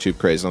 twitch.tv/Tube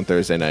Craze on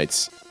Thursday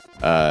nights.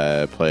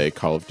 Play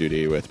Call of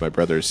Duty with my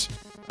brothers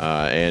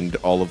and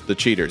all of the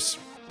cheaters,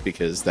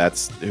 because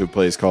that's who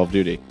plays Call of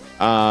Duty.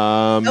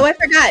 I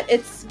forgot.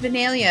 It's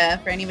Vinalia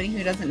for anybody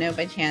who doesn't know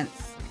by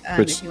chance.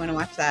 If you want to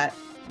watch that,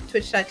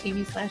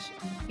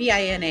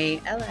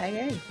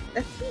 twitch.tv/VINALIA.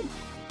 That's me.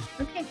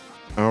 Okay.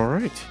 All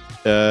right.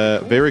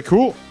 Very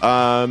cool.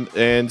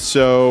 And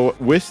so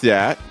with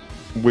that,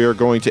 we're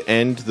going to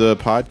end the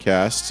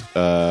podcast.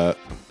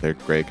 There,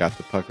 Greg got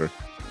the pucker.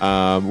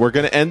 We're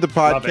going to end the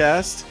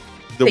podcast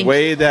the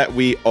way that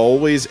we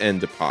always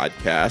end the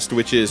podcast,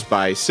 which is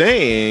by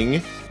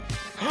saying...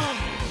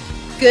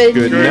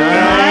 Good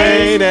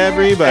night,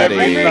 everybody.